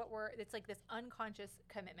 That's what it's like, this unconscious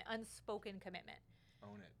commitment, unspoken commitment.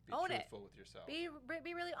 Own it. Be truthful with yourself. Be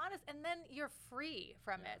really honest. And then you're free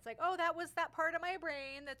from it. It's like, oh, that was that part of my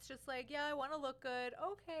brain that's just like, yeah, I want to look good.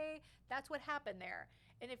 Okay, that's what happened there.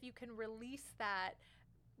 And if you can release that,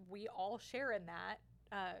 we all share in that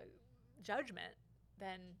judgment,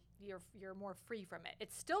 then you're more free from it.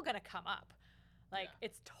 It's still going to come up. Like,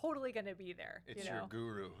 it's totally going to be there. It's your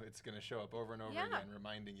guru. It's going to show up over and over again,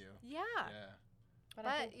 reminding you. Yeah. But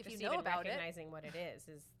I think if you know about recognizing what it is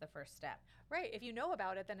the first step. Right. If you know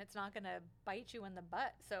about it, then it's not going to bite you in the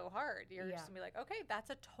butt so hard. You're just going to be like, okay, that's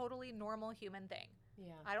a totally normal human thing.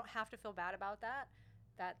 Yeah. I don't have to feel bad about that.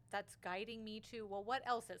 That's guiding me to, well, what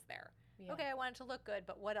else is there? Yeah. Okay, I want it to look good,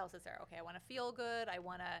 but what else is there? Okay, I want to feel good. I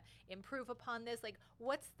want to improve upon this. Like,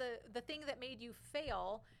 what's the thing that made you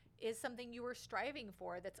fail is something you were striving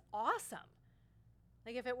for that's awesome.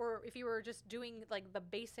 Like, if you were just doing like the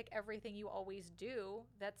basic everything you always do,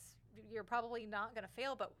 you're probably not going to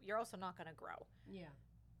fail, but you're also not going to grow. Yeah.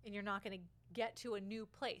 and you're not going to get to a new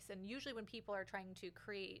place. And usually when people are trying to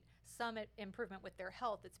create some improvement with their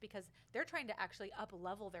health, it's because they're trying to actually up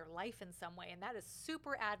level their life in some way. And that is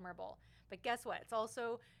super admirable. But guess what? It's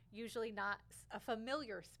also usually not a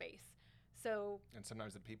familiar space. So, and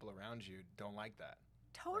sometimes the people around you don't like that.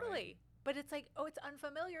 Totally. Right? But it's like, oh, it's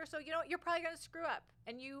unfamiliar. So, you're probably going to screw up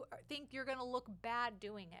and you think you're going to look bad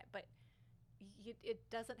doing it. But it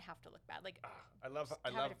doesn't have to look bad. Like, I love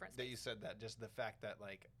that you said that. Just the fact that,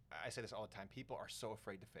 like, I say this all the time. People are so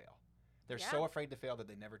afraid to fail. They're so afraid to fail that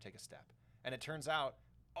they never take a step. And it turns out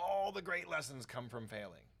all the great lessons come from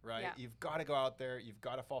failing, right? Yeah. You've got to go out there. You've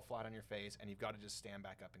got to fall flat on your face, and you've got to just stand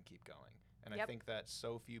back up and keep going. And I think that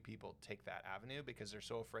so few people take that avenue because they're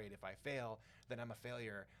so afraid, if I fail, then I'm a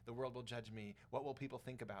failure. The world will judge me. What will people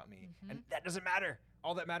think about me? Mm-hmm. And that doesn't matter.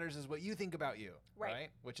 All that matters is what you think about you, right?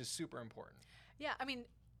 Which is super important. Yeah, I mean,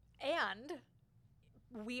 and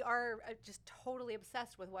we are just totally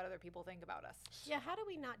obsessed with what other people think about us. Yeah, how do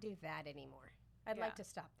we not do that anymore? I'd like to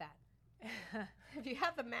stop that. If you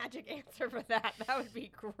have the magic answer for that, that would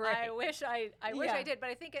be great. I wish I did, but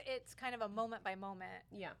I think it's kind of a moment by moment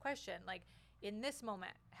question. Like, in this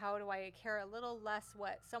moment, how do I care a little less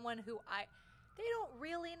what someone who they don't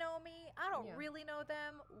really know me, I don't really know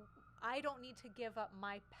them, I don't need to give up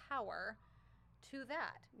my power to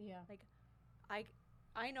that. Yeah. Like,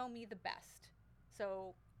 I know me the best,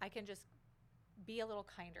 so I can just be a little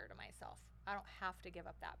kinder to myself. I don't have to give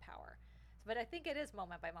up that power. But I think it is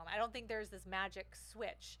moment by moment. I don't think there's this magic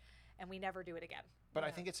switch and we never do it again. But I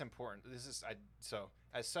think it's important. So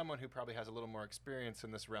as someone who probably has a little more experience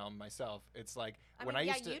in this realm myself, it's like I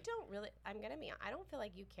used to. You don't really. I'm gonna be. I don't feel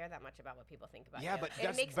like you care that much about what people think about you. Yeah, but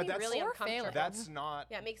it makes me really uncomfortable. That's not.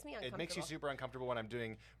 Yeah, it makes me uncomfortable. It makes you super uncomfortable when I'm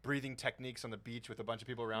doing breathing techniques on the beach with a bunch of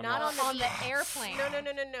people around me. Not on the airplane.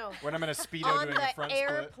 No. When I'm in a Speedo doing a front split. On the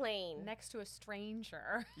airplane. Next to a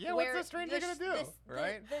stranger. Yeah, what's the stranger gonna do?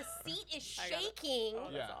 Right? The seat is shaking. Oh,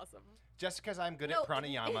 that's awesome. Just because I'm good at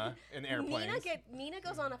pranayama in airplanes. Nina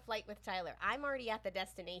goes on a flight with Tyler. I'm already at the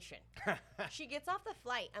destination. She gets off the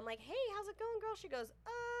flight. I'm like, hey, how's it going, girl? She goes,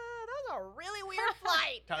 that was a really weird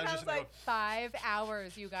flight. Tyler's just like, 5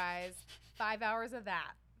 hours, you guys. 5 hours of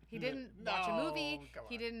that. He didn't watch a movie.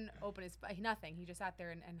 He didn't open his nothing. He just sat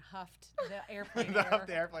there and huffed the airplane air.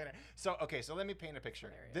 The airplane air. So let me paint a picture.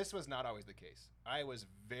 Hilarious. This was not always the case. I was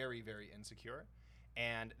very, very insecure.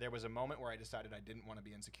 And there was a moment where I decided I didn't want to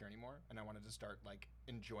be insecure anymore, and I wanted to start like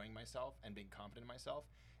enjoying myself and being confident in myself.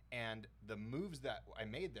 And the moves that I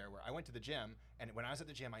made there were I went to the gym, and when I was at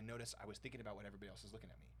the gym, I noticed I was thinking about what everybody else is looking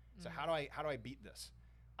at me. So how do I beat this?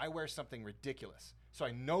 I wear something ridiculous, so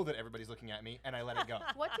I know that everybody's looking at me, and I let it go.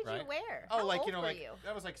 What did you wear? Oh, How like old were you?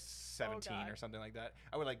 That was like 17 or something like that.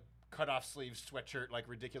 I would like cut off sleeves, sweatshirt, like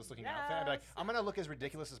ridiculous looking outfit. I'd be like, I'm gonna look as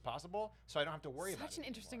ridiculous as possible, so I don't have to worry about it. Such an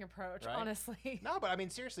interesting approach, right? honestly. No, but I mean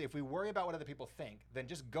seriously, if we worry about what other people think, then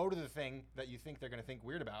just go to the thing that you think they're gonna think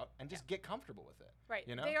weird about, and just get comfortable with it. Right.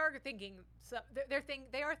 You know? They are thinking.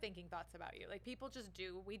 They are thinking thoughts about you. Like people just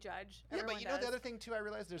do. We judge. Yeah, Everyone but you know the other thing too. I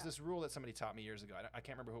realized there's this rule that somebody taught me years ago. I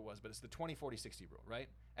can't remember who it was, but it's the 20-40-60 rule, right?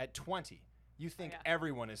 At 20, you think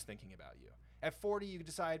everyone is thinking about you. At 40, you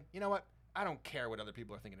decide, you know what? I don't care what other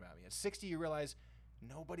people are thinking about me. At 60, you realize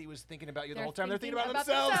nobody was thinking about you the whole time. They're thinking about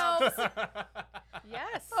themselves.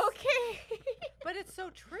 Yes. Okay. But it's so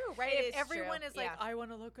true, right? If everyone is like, I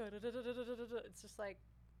want to look good, it's just like,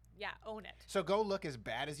 own it. So go look as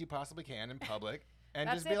bad as you possibly can in public. And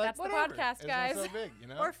that's just be like, that's the podcast, guys. It's not so big, you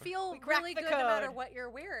know? Or feel really good no matter what you're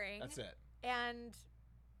wearing. That's it. And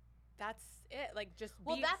that's it. Like just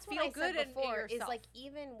that's feel what I good said before. in is like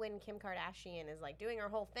even when Kim Kardashian is like doing her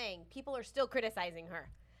whole thing, people are still criticizing her.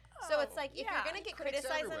 So it's like if you're gonna get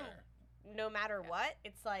criticized, no matter what,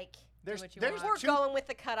 it's like we're going with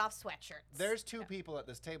the cutoff sweatshirts. There's two people at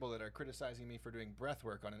this table that are criticizing me for doing breath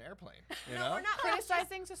work on an airplane. You know? We're not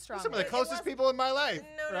criticizing's a strong word. Some of the closest people in my life.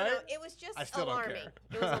 No. It was just I still alarming.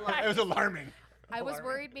 Don't care. It was alarming. It was alarming. I was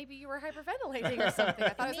worried maybe you were hyperventilating or something. I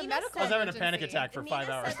thought it was a medical I was having emergency. a panic attack for 5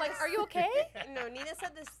 hours. Said, like, are you okay? No, Nina said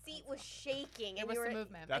the seat was shaking. It was the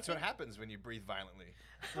movement. That's what happens when you breathe violently.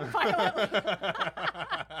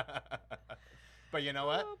 But you know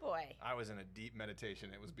what? Oh, boy. I was in a deep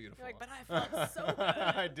meditation. It was beautiful. You're like, but I felt so good.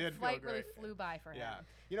 I did Flight feel great. really flew by for him. Yeah.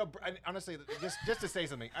 You know, honestly, just to say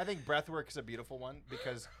something, I think breath work is a beautiful one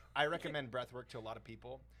because I recommend breath work to a lot of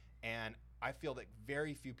people. And I feel that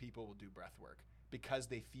very few people will do breath work because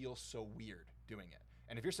they feel so weird doing it.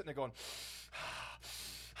 And if you're sitting there going,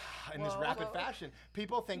 in this rapid fashion,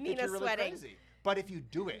 people think that you're really crazy. But if you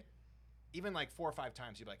do it, even like 4 or 5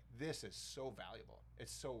 times, you'd be like, this is so valuable.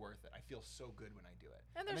 It's so worth it. I feel so good when I do it.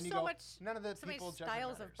 And there's then you so go, much, none of the so many people judgment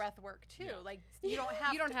styles of matters. breath work too. Yeah. Like you don't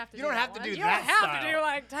have You don't have to. You don't have to that do one. You don't that have to style. do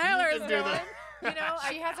like Tyler's can do doing. the- You know,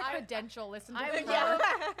 She has a credential. Listen to I the love,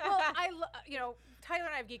 book. well, you know, Tyler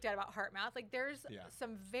and I have geeked out about heart mouth. Like there's Yeah.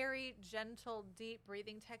 some very gentle, deep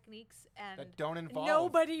breathing techniques, and That don't involve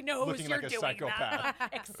nobody knows looking you're like a doing psychopath. that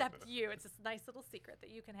except you. It's this nice little secret that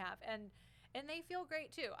you can have, and they feel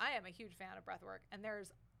great too. I am a huge fan of breath work, and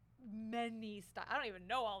there's many styles. I don't even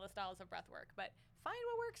know all the styles of breath work, but find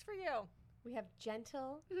what works for you. We have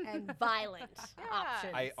gentle and violent Yeah.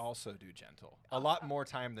 options. I also do gentle. A lot more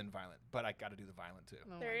time than violent, but I got to do the violent too.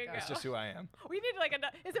 Oh There my you God. go. That's just who I am. We need like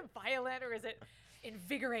is it violent or is it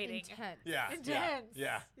invigorating? Intense. Yeah. Intense.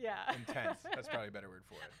 Yeah. Yeah. Intense. That's probably a better word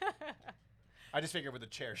for it. I just figured with the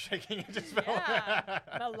chair shaking, it just felt Yeah.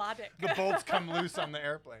 Melodic. the bolts come loose on the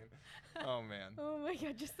airplane. Oh man. Oh my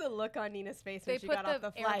God, just the look on Nina's face They when she put got off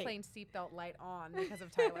the the flight. airplane seatbelt light on because of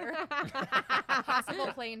Tyler. Possible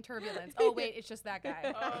plane turbulence. Oh wait, it's just that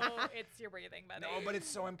guy. Oh, it's your breathing, buddy. No, but it's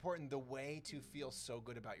so important. The way to feel so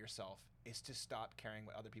good about yourself is to stop caring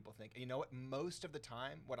what other people think. And you know what? Most of the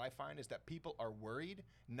time, what I find is that people are worried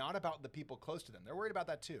not about the people close to them. They're worried about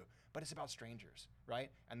that too, but it's about strangers,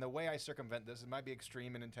 right? And the way I circumvent this, it might be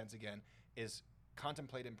extreme and intense again, is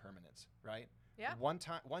contemplate impermanence, right? Yeah.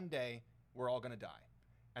 One day, we're all going to die.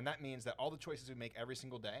 And that means that all the choices we make every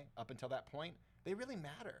single day up until that point, they really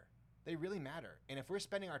matter. They really matter. And if we're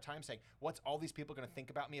spending our time saying, what's all these people going to think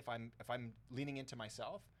about me if I'm leaning into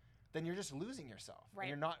myself, then you're just losing yourself. Right. And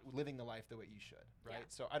you're not living the life the way you should, right? Yeah.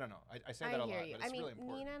 So I don't know. I say I that a hear lot, you. but it's I mean, really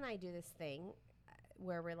important. Nina and I do this thing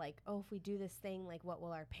where we're like, oh, if we do this thing, like, what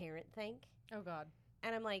will our parent think? Oh God.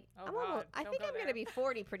 And I'm like, Oh, I'm God, almost, I don't think go I'm going there. to be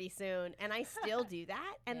 40 pretty soon. And I still do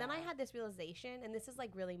that. And then I Yeah. had this realization, and this is like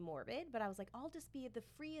really morbid, but I was like, I'll just be the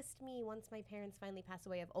freest me once my parents finally pass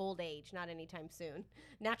away of old age, not anytime soon.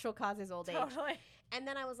 Natural causes old age. Totally. And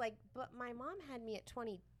then I was like, but my mom had me at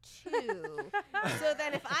 22. So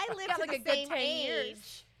then if I lived Got to like the a good same 10 age,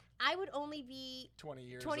 years. I would only be 20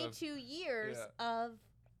 years 22 years of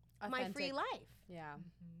my free Authentic. life. Yeah.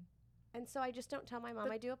 And so I just don't tell my mom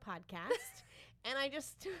I do a podcast, and I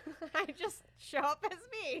just show up as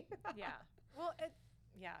me. Yeah. Well,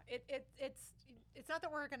 it's not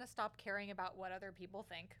that we're going to stop caring about what other people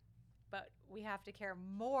think, but we have to care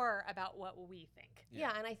more about what we think.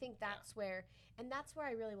 Yeah, and I think that's where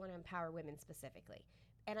I really want to empower women specifically.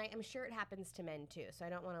 And I am sure it happens to men too. So I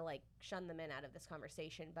don't want to like shun the men out of this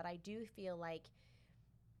conversation, but I do feel like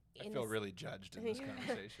I feel really judged in this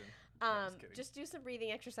conversation. just kidding. just do some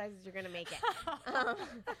breathing exercises. You're gonna make it.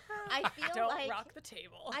 I feel Don't like rock the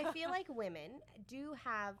table. I feel like women do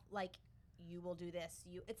have like, you will do this.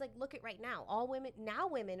 It's like, look at right now.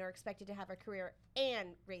 Women are expected to have a career and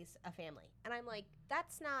raise a family. And I'm like,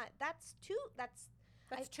 that's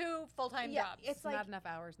two full-time yeah, jobs. it's Not like, enough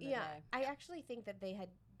hours in the yeah. day. I actually think that they had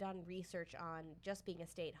done research on just being a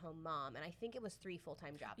stay-at-home mom, and I think it was 3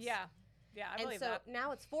 full-time jobs. Yeah. Yeah, I And believe so that.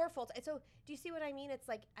 now it's 4 full-time. So do you see what I mean? It's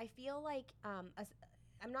like, I feel like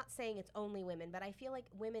I'm not saying it's only women, but I feel like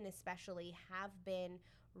women especially have been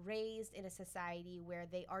raised in a society where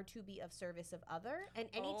they are to be of service of other. And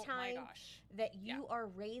Oh my anytime gosh. that you are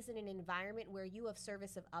raised in an environment where you have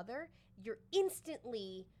service of other, you're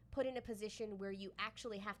instantly put in a position where you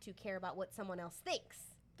actually have to care about what someone else thinks.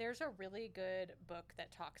 There's a really good book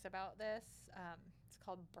that talks about this. It's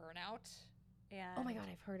called Burnout. And Oh my God,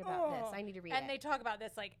 I've heard about this. I need to read and it. they talk about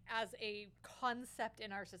this like as a concept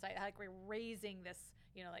in our society, like we're raising this,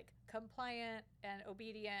 like compliant and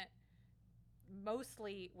obedient,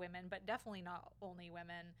 mostly women, but definitely not only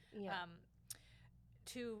women.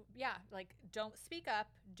 Yeah. Like don't speak up,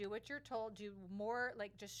 do what you're told, do more,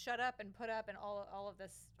 like just shut up and put up and all of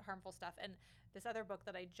this harmful stuff. And this other book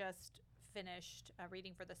that I just finished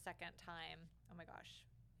reading for the second time, oh my gosh,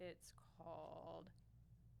 it's called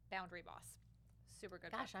Boundary Boss. Super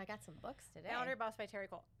good. Gosh, book. I got some books today. Boundary Boss by Terry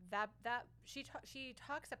Cole. She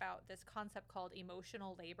talks about this concept called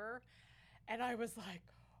emotional labor, and I was like,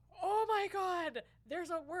 oh my God, there's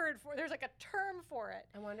like a term for it.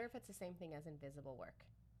 I wonder if it's the same thing as invisible work.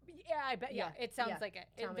 Yeah, I bet. Yeah, Yeah, it sounds yeah. like it.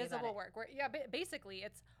 Tell me about Invisible it. work. Where, basically,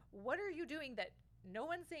 it's what are you doing that no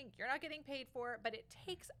one's seeing, you're not getting paid for, but it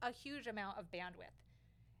takes a huge amount of bandwidth.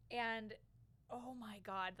 And oh my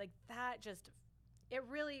God, like that it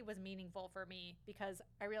really was meaningful for me because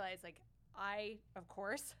I realized like I, of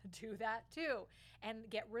course, do that too and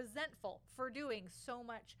get resentful for doing so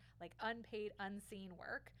much like unpaid, unseen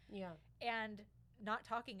work Yeah. and not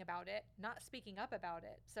talking about it, not speaking up about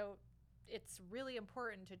it. So it's really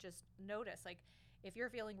important to just notice, like, if you're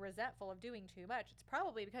feeling resentful of doing too much, it's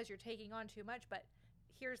probably because you're taking on too much. But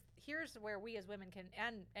here's where we as women can,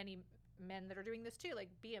 and any men that are doing this too, like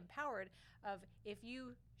be empowered of, if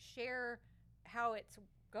you share how it's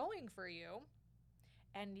going for you,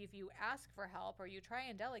 and if you ask for help or you try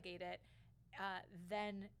and delegate it,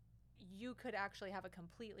 then you could actually have a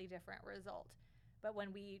completely different result. But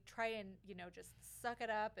when we try and, just suck it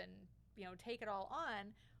up and, take it all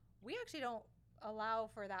on, we actually don't allow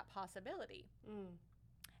for that possibility.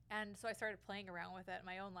 And so I started playing around with it in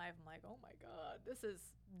my own life. I'm like, oh my God, this is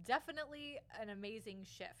definitely an amazing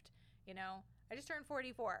shift. I just turned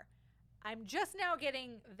 44. I'm just now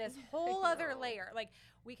getting this whole other layer. Like,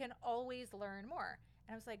 we can always learn more.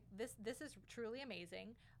 And I was like, this is truly amazing.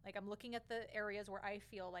 Like, I'm looking at the areas where I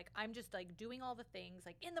feel like I'm just like doing all the things,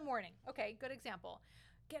 like in the morning. Okay, good example.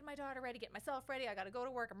 Get my daughter ready, get myself ready. I got to go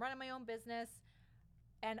to work. I'm running my own business.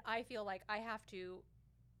 And I feel like I have to,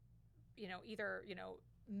 either,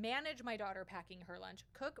 manage my daughter packing her lunch,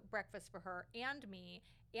 cook breakfast for her and me,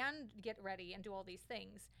 and get ready and do all these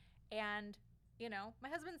things. And, my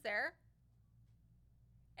husband's there.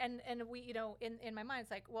 And we, in my mind,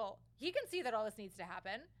 it's like, well, he can see that all this needs to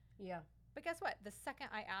happen. Yeah. But guess what? The second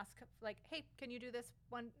I ask, like, hey, can you do this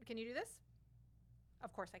one? Can you do this?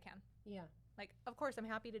 Of course I can. Yeah. Like, of course I'm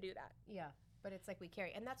happy to do that. Yeah. But it's like we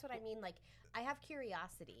carry. And that's what I mean. Like, I have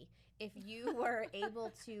curiosity. If you were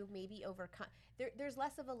able to maybe overcome, there's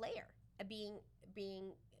less of a layer being,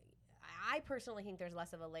 I personally think there's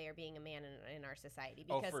less of a layer being a man in our society.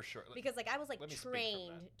 Because, for sure. Because, like, I was, like, Let me speak from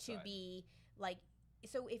trained that to side. be, like,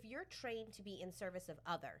 so if you're trained to be in service of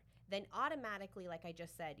other, then automatically, like I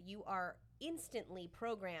just said, you are instantly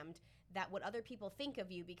programmed that what other people think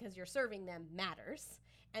of you because you're serving them matters.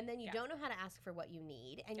 And then you don't know how to ask for what you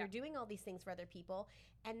need. And you're doing all these things for other people.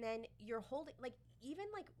 And then you're holding, like, even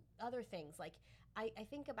like other things. Like, I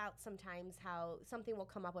think about sometimes how something will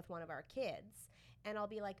come up with one of our kids. And I'll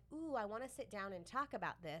be like, ooh, I want to sit down and talk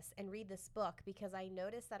about this and read this book because I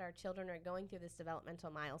notice that our children are going through this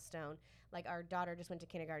developmental milestone. Like, our daughter just went to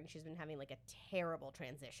kindergarten. She's been having, like, a terrible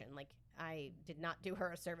transition. Like, I did not do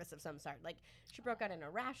her a service of some sort. Like, she broke out in a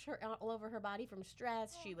rash all over her body from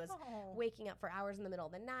stress. She was waking up for hours in the middle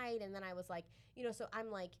of the night. And then I was like, so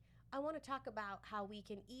I'm like, I want to talk about how we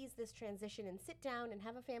can ease this transition and sit down and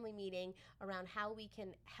have a family meeting around how we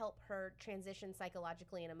can help her transition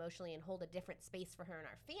psychologically and emotionally and hold a different space for her and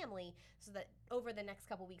our family so that over the next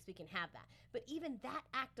couple weeks we can have that. But even that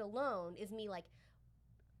act alone is me, like,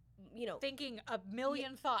 thinking a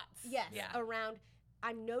million thoughts. Yes, around,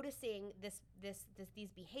 I'm noticing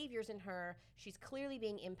these behaviors in her. She's clearly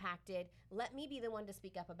being impacted. Let me be the one to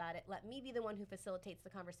speak up about it. Let me be the one who facilitates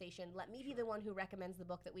the conversation. Let me be the one who recommends the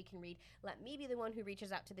book that we can read. Let me be the one who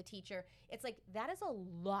reaches out to the teacher. It's like, that is a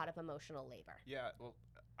lot of emotional labor. Yeah, well,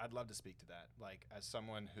 I'd love to speak to that. Like, as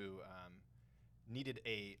someone who needed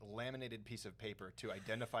a laminated piece of paper to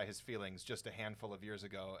identify his feelings just a handful of years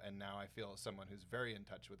ago, and now I feel someone who's very in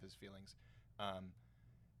touch with his feelings.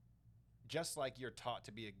 Just like you're taught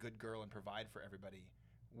to be a good girl and provide for everybody,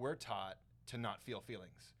 we're taught to not feel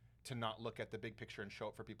feelings, to not look at the big picture and show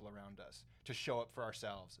up for people around us, to show up for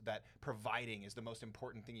ourselves, that providing is the most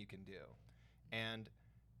important thing you can do. And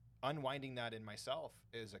unwinding that in myself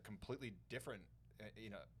is a completely different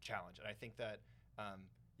challenge. And I think that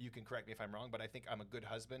you can correct me if I'm wrong, but I think I'm a good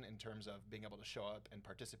husband in terms of being able to show up and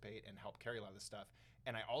participate and help carry a lot of this stuff.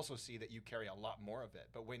 And I also see that you carry a lot more of it.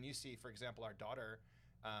 But when you see, for example, our daughter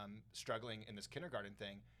struggling in this kindergarten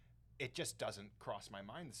thing, it just doesn't cross my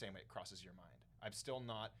mind the same way it crosses your mind. I'm still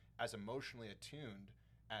not as emotionally attuned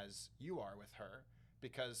as you are with her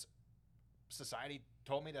because society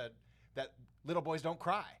told me that little boys don't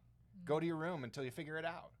cry. Go to your room until you figure it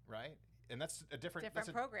out, right? And that's a different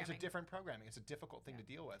programming. It's a different programming. It's a difficult thing to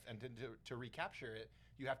deal with. And to recapture it,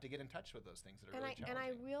 you have to get in touch with those things that are really challenging. And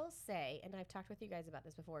I will say, and I've talked with you guys about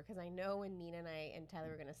this before, because I know when Nina and I and Tyler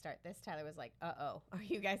were going to start this, Tyler was like, uh-oh, are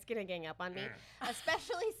you guys going to gang up on me?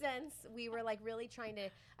 Especially since we were like really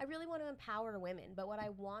I really want to empower women. But what I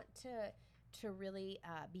want to really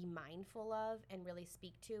be mindful of and really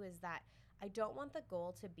speak to is that I don't want the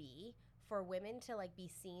goal to be for women to like be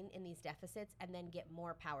seen in these deficits and then get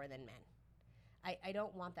more power than men. I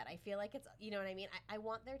don't want that. I feel like it's, you know what I mean? I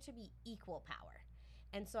want there to be equal power.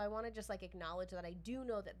 And so I want to just like acknowledge that I do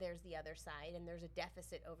know that there's the other side and there's a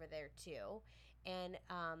deficit over there too. And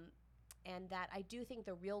that I do think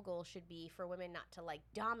the real goal should be for women not to like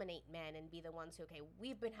dominate men and be the ones who, okay,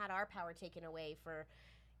 we've had our power taken away for,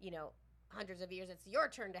 hundreds of years, it's your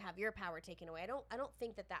turn to have your power taken away. I don't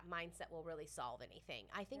think that mindset will really solve anything.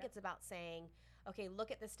 I think it's about saying, okay, look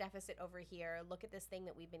at this deficit over here. Look at this thing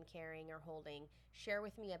that we've been carrying or holding. Share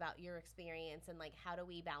with me about your experience and like how do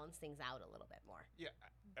we balance things out a little bit more. Yeah,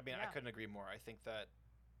 I mean, I couldn't agree more. I think that,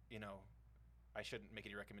 you know, I shouldn't make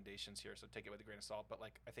any recommendations here, so take it with a grain of salt. But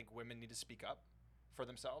like, I think women need to speak up for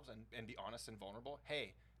themselves and be honest and vulnerable.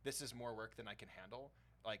 Hey, this is more work than I can handle.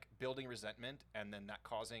 Like building resentment and then that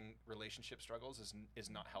causing relationship struggles is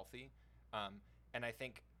not healthy. And I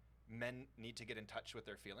think men need to get in touch with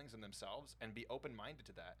their feelings and themselves and be open-minded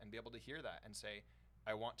to that and be able to hear that and say,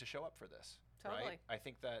 I want to show up for this. Totally. Right? I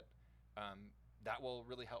think that that will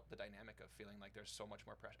really help the dynamic of feeling like there's so much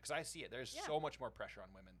more pressure. Because I see it. There's so much more pressure on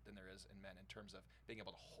women than there is in men in terms of being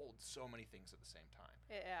able to hold so many things at the same time.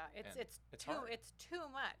 Yeah, it's too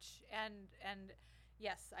much. And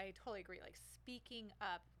yes, I totally agree. Like speaking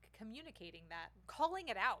up, communicating that, calling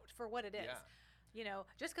it out for what it is. Yeah. You know,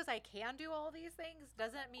 just because I can do all these things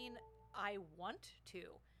doesn't mean I want to.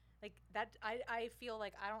 Like that, I feel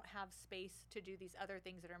like I don't have space to do these other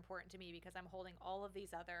things that are important to me because I'm holding all of these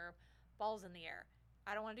other balls in the air.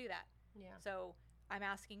 I don't want to do that. Yeah. So I'm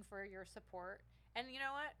asking for your support. And you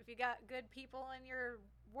know what? If you got good people in your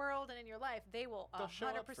world and in your life, they will 100%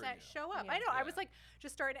 show up. Yeah. I know. I was like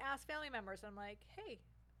just starting to ask family members. I'm like, hey,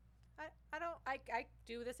 I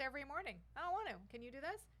do this every morning. I don't want to. Can you do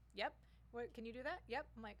this? Yep. What, can you do that? Yep.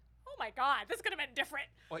 I'm like, oh my God, this could have been different.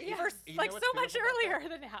 Well, like so much earlier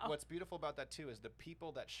than now. What's beautiful about that too is the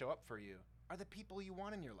people that show up for you are the people you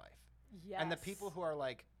want in your life. Yes. And the people who are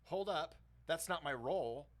like, hold up, that's not my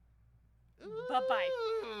role. Bye-bye.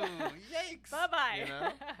 Yikes. Bye-bye. You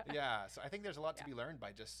know? Yeah. So I think there's a lot to be learned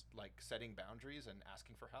by just like setting boundaries and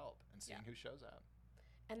asking for help and seeing who shows up.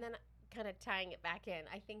 And then kind of tying it back in,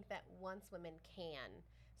 I think that once women can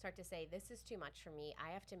start to say, this is too much for me,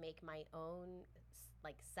 I have to make my own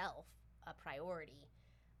like self a priority.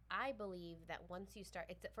 I believe that once you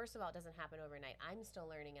start, first of all, it doesn't happen overnight. I'm still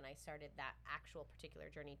learning, and I started that actual particular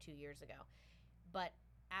journey 2 years ago. But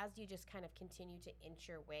as you just kind of continue to inch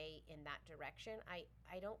your way in that direction,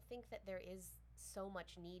 I don't think that there is so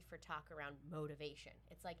much need for talk around motivation.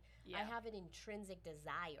 It's like I have an intrinsic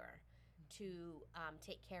desire to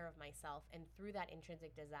take care of myself, and through that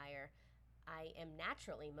intrinsic desire, I am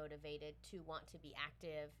naturally motivated to want to be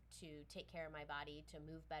active, to take care of my body, to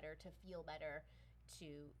move better, to feel better, to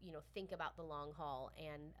think about the long haul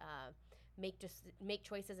and make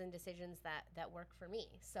choices and decisions that work for me.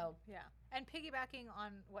 So and piggybacking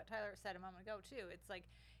on what Tyler said a moment ago too, it's like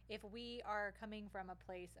if we are coming from a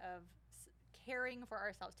place of caring for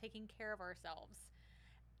ourselves, taking care of ourselves,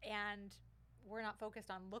 and we're not focused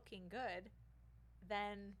on looking good,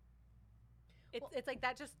 then it's like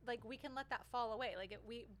that. Just like we can let that fall away. Like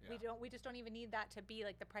we just don't even need that to be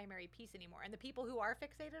like the primary piece anymore. And the people who are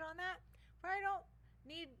fixated on that probably don't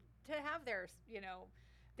need to have their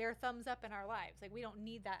thumbs up in our lives. Like we don't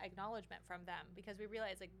need that acknowledgement from them because we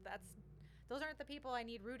realize like those aren't the people I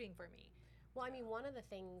need rooting for me. Well, I mean, one of the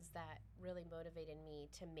things that really motivated me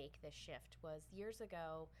to make this shift was years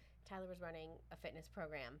ago, Tyler was running a fitness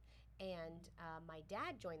program, and my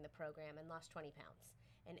dad joined the program and lost 20 pounds.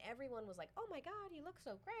 And everyone was like, oh my God, you look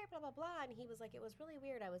so great, blah, blah, blah. And he was like, it was really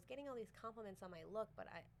weird. I was getting all these compliments on my look, but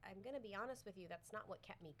I'm going to be honest with you, that's not what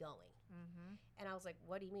kept me going. Mm-hmm. And I was like,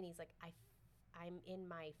 what do you mean? He's like, I'm in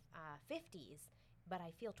my 50s, but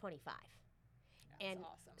I feel 25. That's and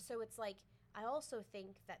awesome. So it's like, I also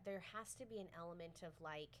think that there has to be an element of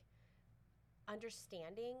like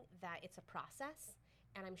understanding that it's a process.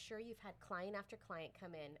 And I'm sure you've had client after client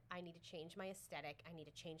come in, I need to change my aesthetic, I need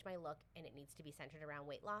to change my look, and it needs to be centered around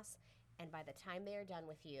weight loss. And by the time they are done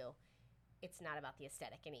with you, it's not about the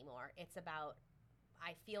aesthetic anymore. It's about,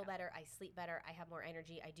 I feel better, I sleep better, I have more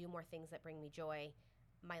energy, I do more things that bring me joy.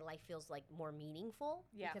 My life feels like more meaningful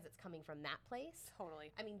because it's coming from that place.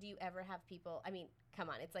 Totally. I mean, do you ever have people, I mean, come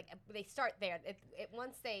on, it's like they start there.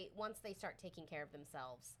 Once they start taking care of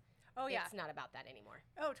themselves, it's not about that anymore.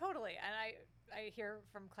 Oh, totally. And I hear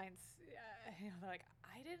from clients, they're like,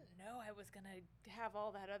 I didn't know I was gonna have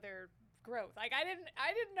all that other growth. Like I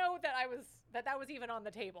didn't know that was even on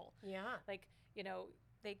the table. Yeah. Like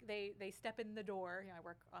they step in the door. I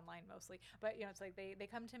work online mostly, but it's like they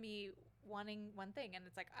come to me wanting one thing, and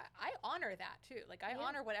it's like I honor that too. Like I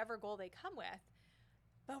honor whatever goal they come with.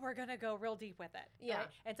 But we're going to go real deep with it. Yeah. Right?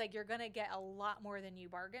 It's like you're going to get a lot more than you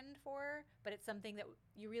bargained for, but it's something that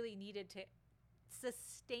you really needed to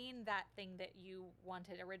sustain that thing that you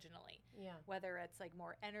wanted originally. Yeah. Whether it's like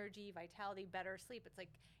more energy, vitality, better sleep. It's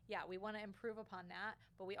like, we want to improve upon that,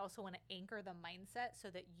 but we also want to anchor the mindset so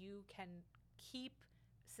that you can keep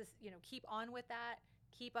on with that,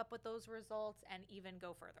 keep up with those results and even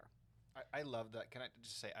go further. I love that. Can I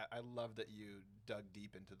just say, I love that you dug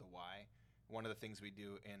deep into the why. One of the things we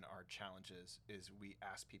do in our challenges is we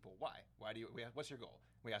ask people why. What's your goal?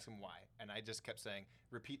 We ask them why. And I just kept saying,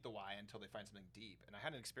 repeat the why until they find something deep. And I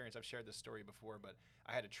had an experience, I've shared this story before, but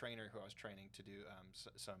I had a trainer who I was training to do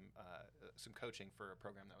some coaching for a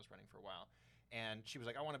program that I was running for a while. And she was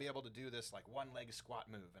like, I want to be able to do this like one leg squat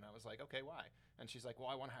move. And I was like, okay, why? And she's like, well,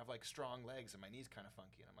 I want to have like strong legs and my knee's kind of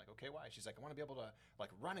funky. And I'm like, okay, why? She's like, I want to be able to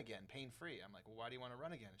like run again, pain free. I'm like, well, why do you want to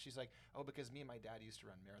run again? And she's like, oh, because me and my dad used to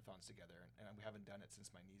run marathons together and we haven't done it since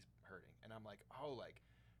my knee's hurting. And I'm like, oh, like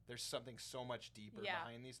there's something so much deeper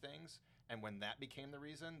behind these things. And when that became the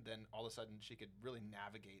reason, then all of a sudden she could really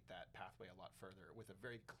navigate that pathway a lot further with a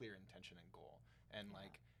very clear intention and goal. And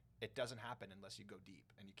like, it doesn't happen unless you go deep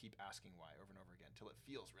and you keep asking why over and over again till it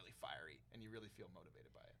feels really fiery and you really feel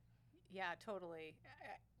motivated by it. Yeah, totally.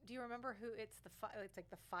 Do you remember who it's like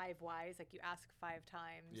the 5 whys? Like you ask 5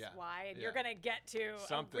 times why, and you're gonna get to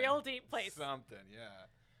a real deep place. Something, yeah.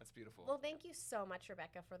 That's beautiful. Well, thank you so much,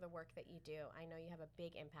 Rebecca, for the work that you do. I know you have a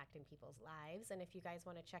big impact in people's lives. And if you guys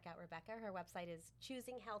want to check out Rebecca, her website is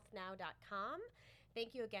choosinghealthnow.com.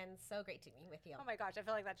 Thank you again. So great to meet with you. Oh my gosh, I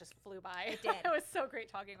feel like that just flew by. It did. It was so great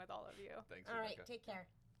talking with all of you. Thanks, all Rebecca. right, take care.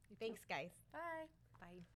 Thanks, guys. Bye.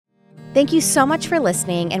 Bye. Thank you so much for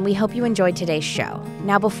listening, and we hope you enjoyed today's show.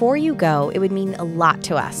 Now, before you go, it would mean a lot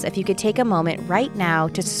to us if you could take a moment right now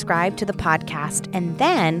to subscribe to the podcast and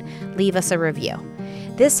then leave us a review.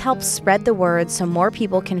 This helps spread the word so more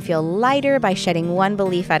people can feel lighter by shedding one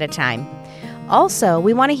belief at a time. Also,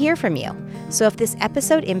 we want to hear from you. So if this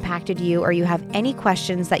episode impacted you or you have any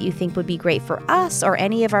questions that you think would be great for us or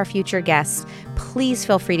any of our future guests, please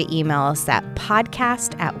feel free to email us at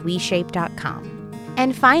podcast@WeShape.com.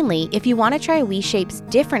 And finally, if you want to try WeShape's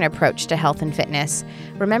different approach to health and fitness,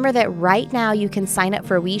 remember that right now you can sign up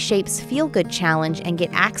for WeShape's Feel Good Challenge and get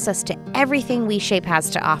access to everything WeShape has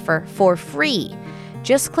to offer for free.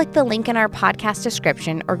 Just click the link in our podcast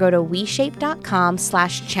description or go to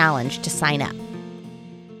WeShape.com/challenge to sign up.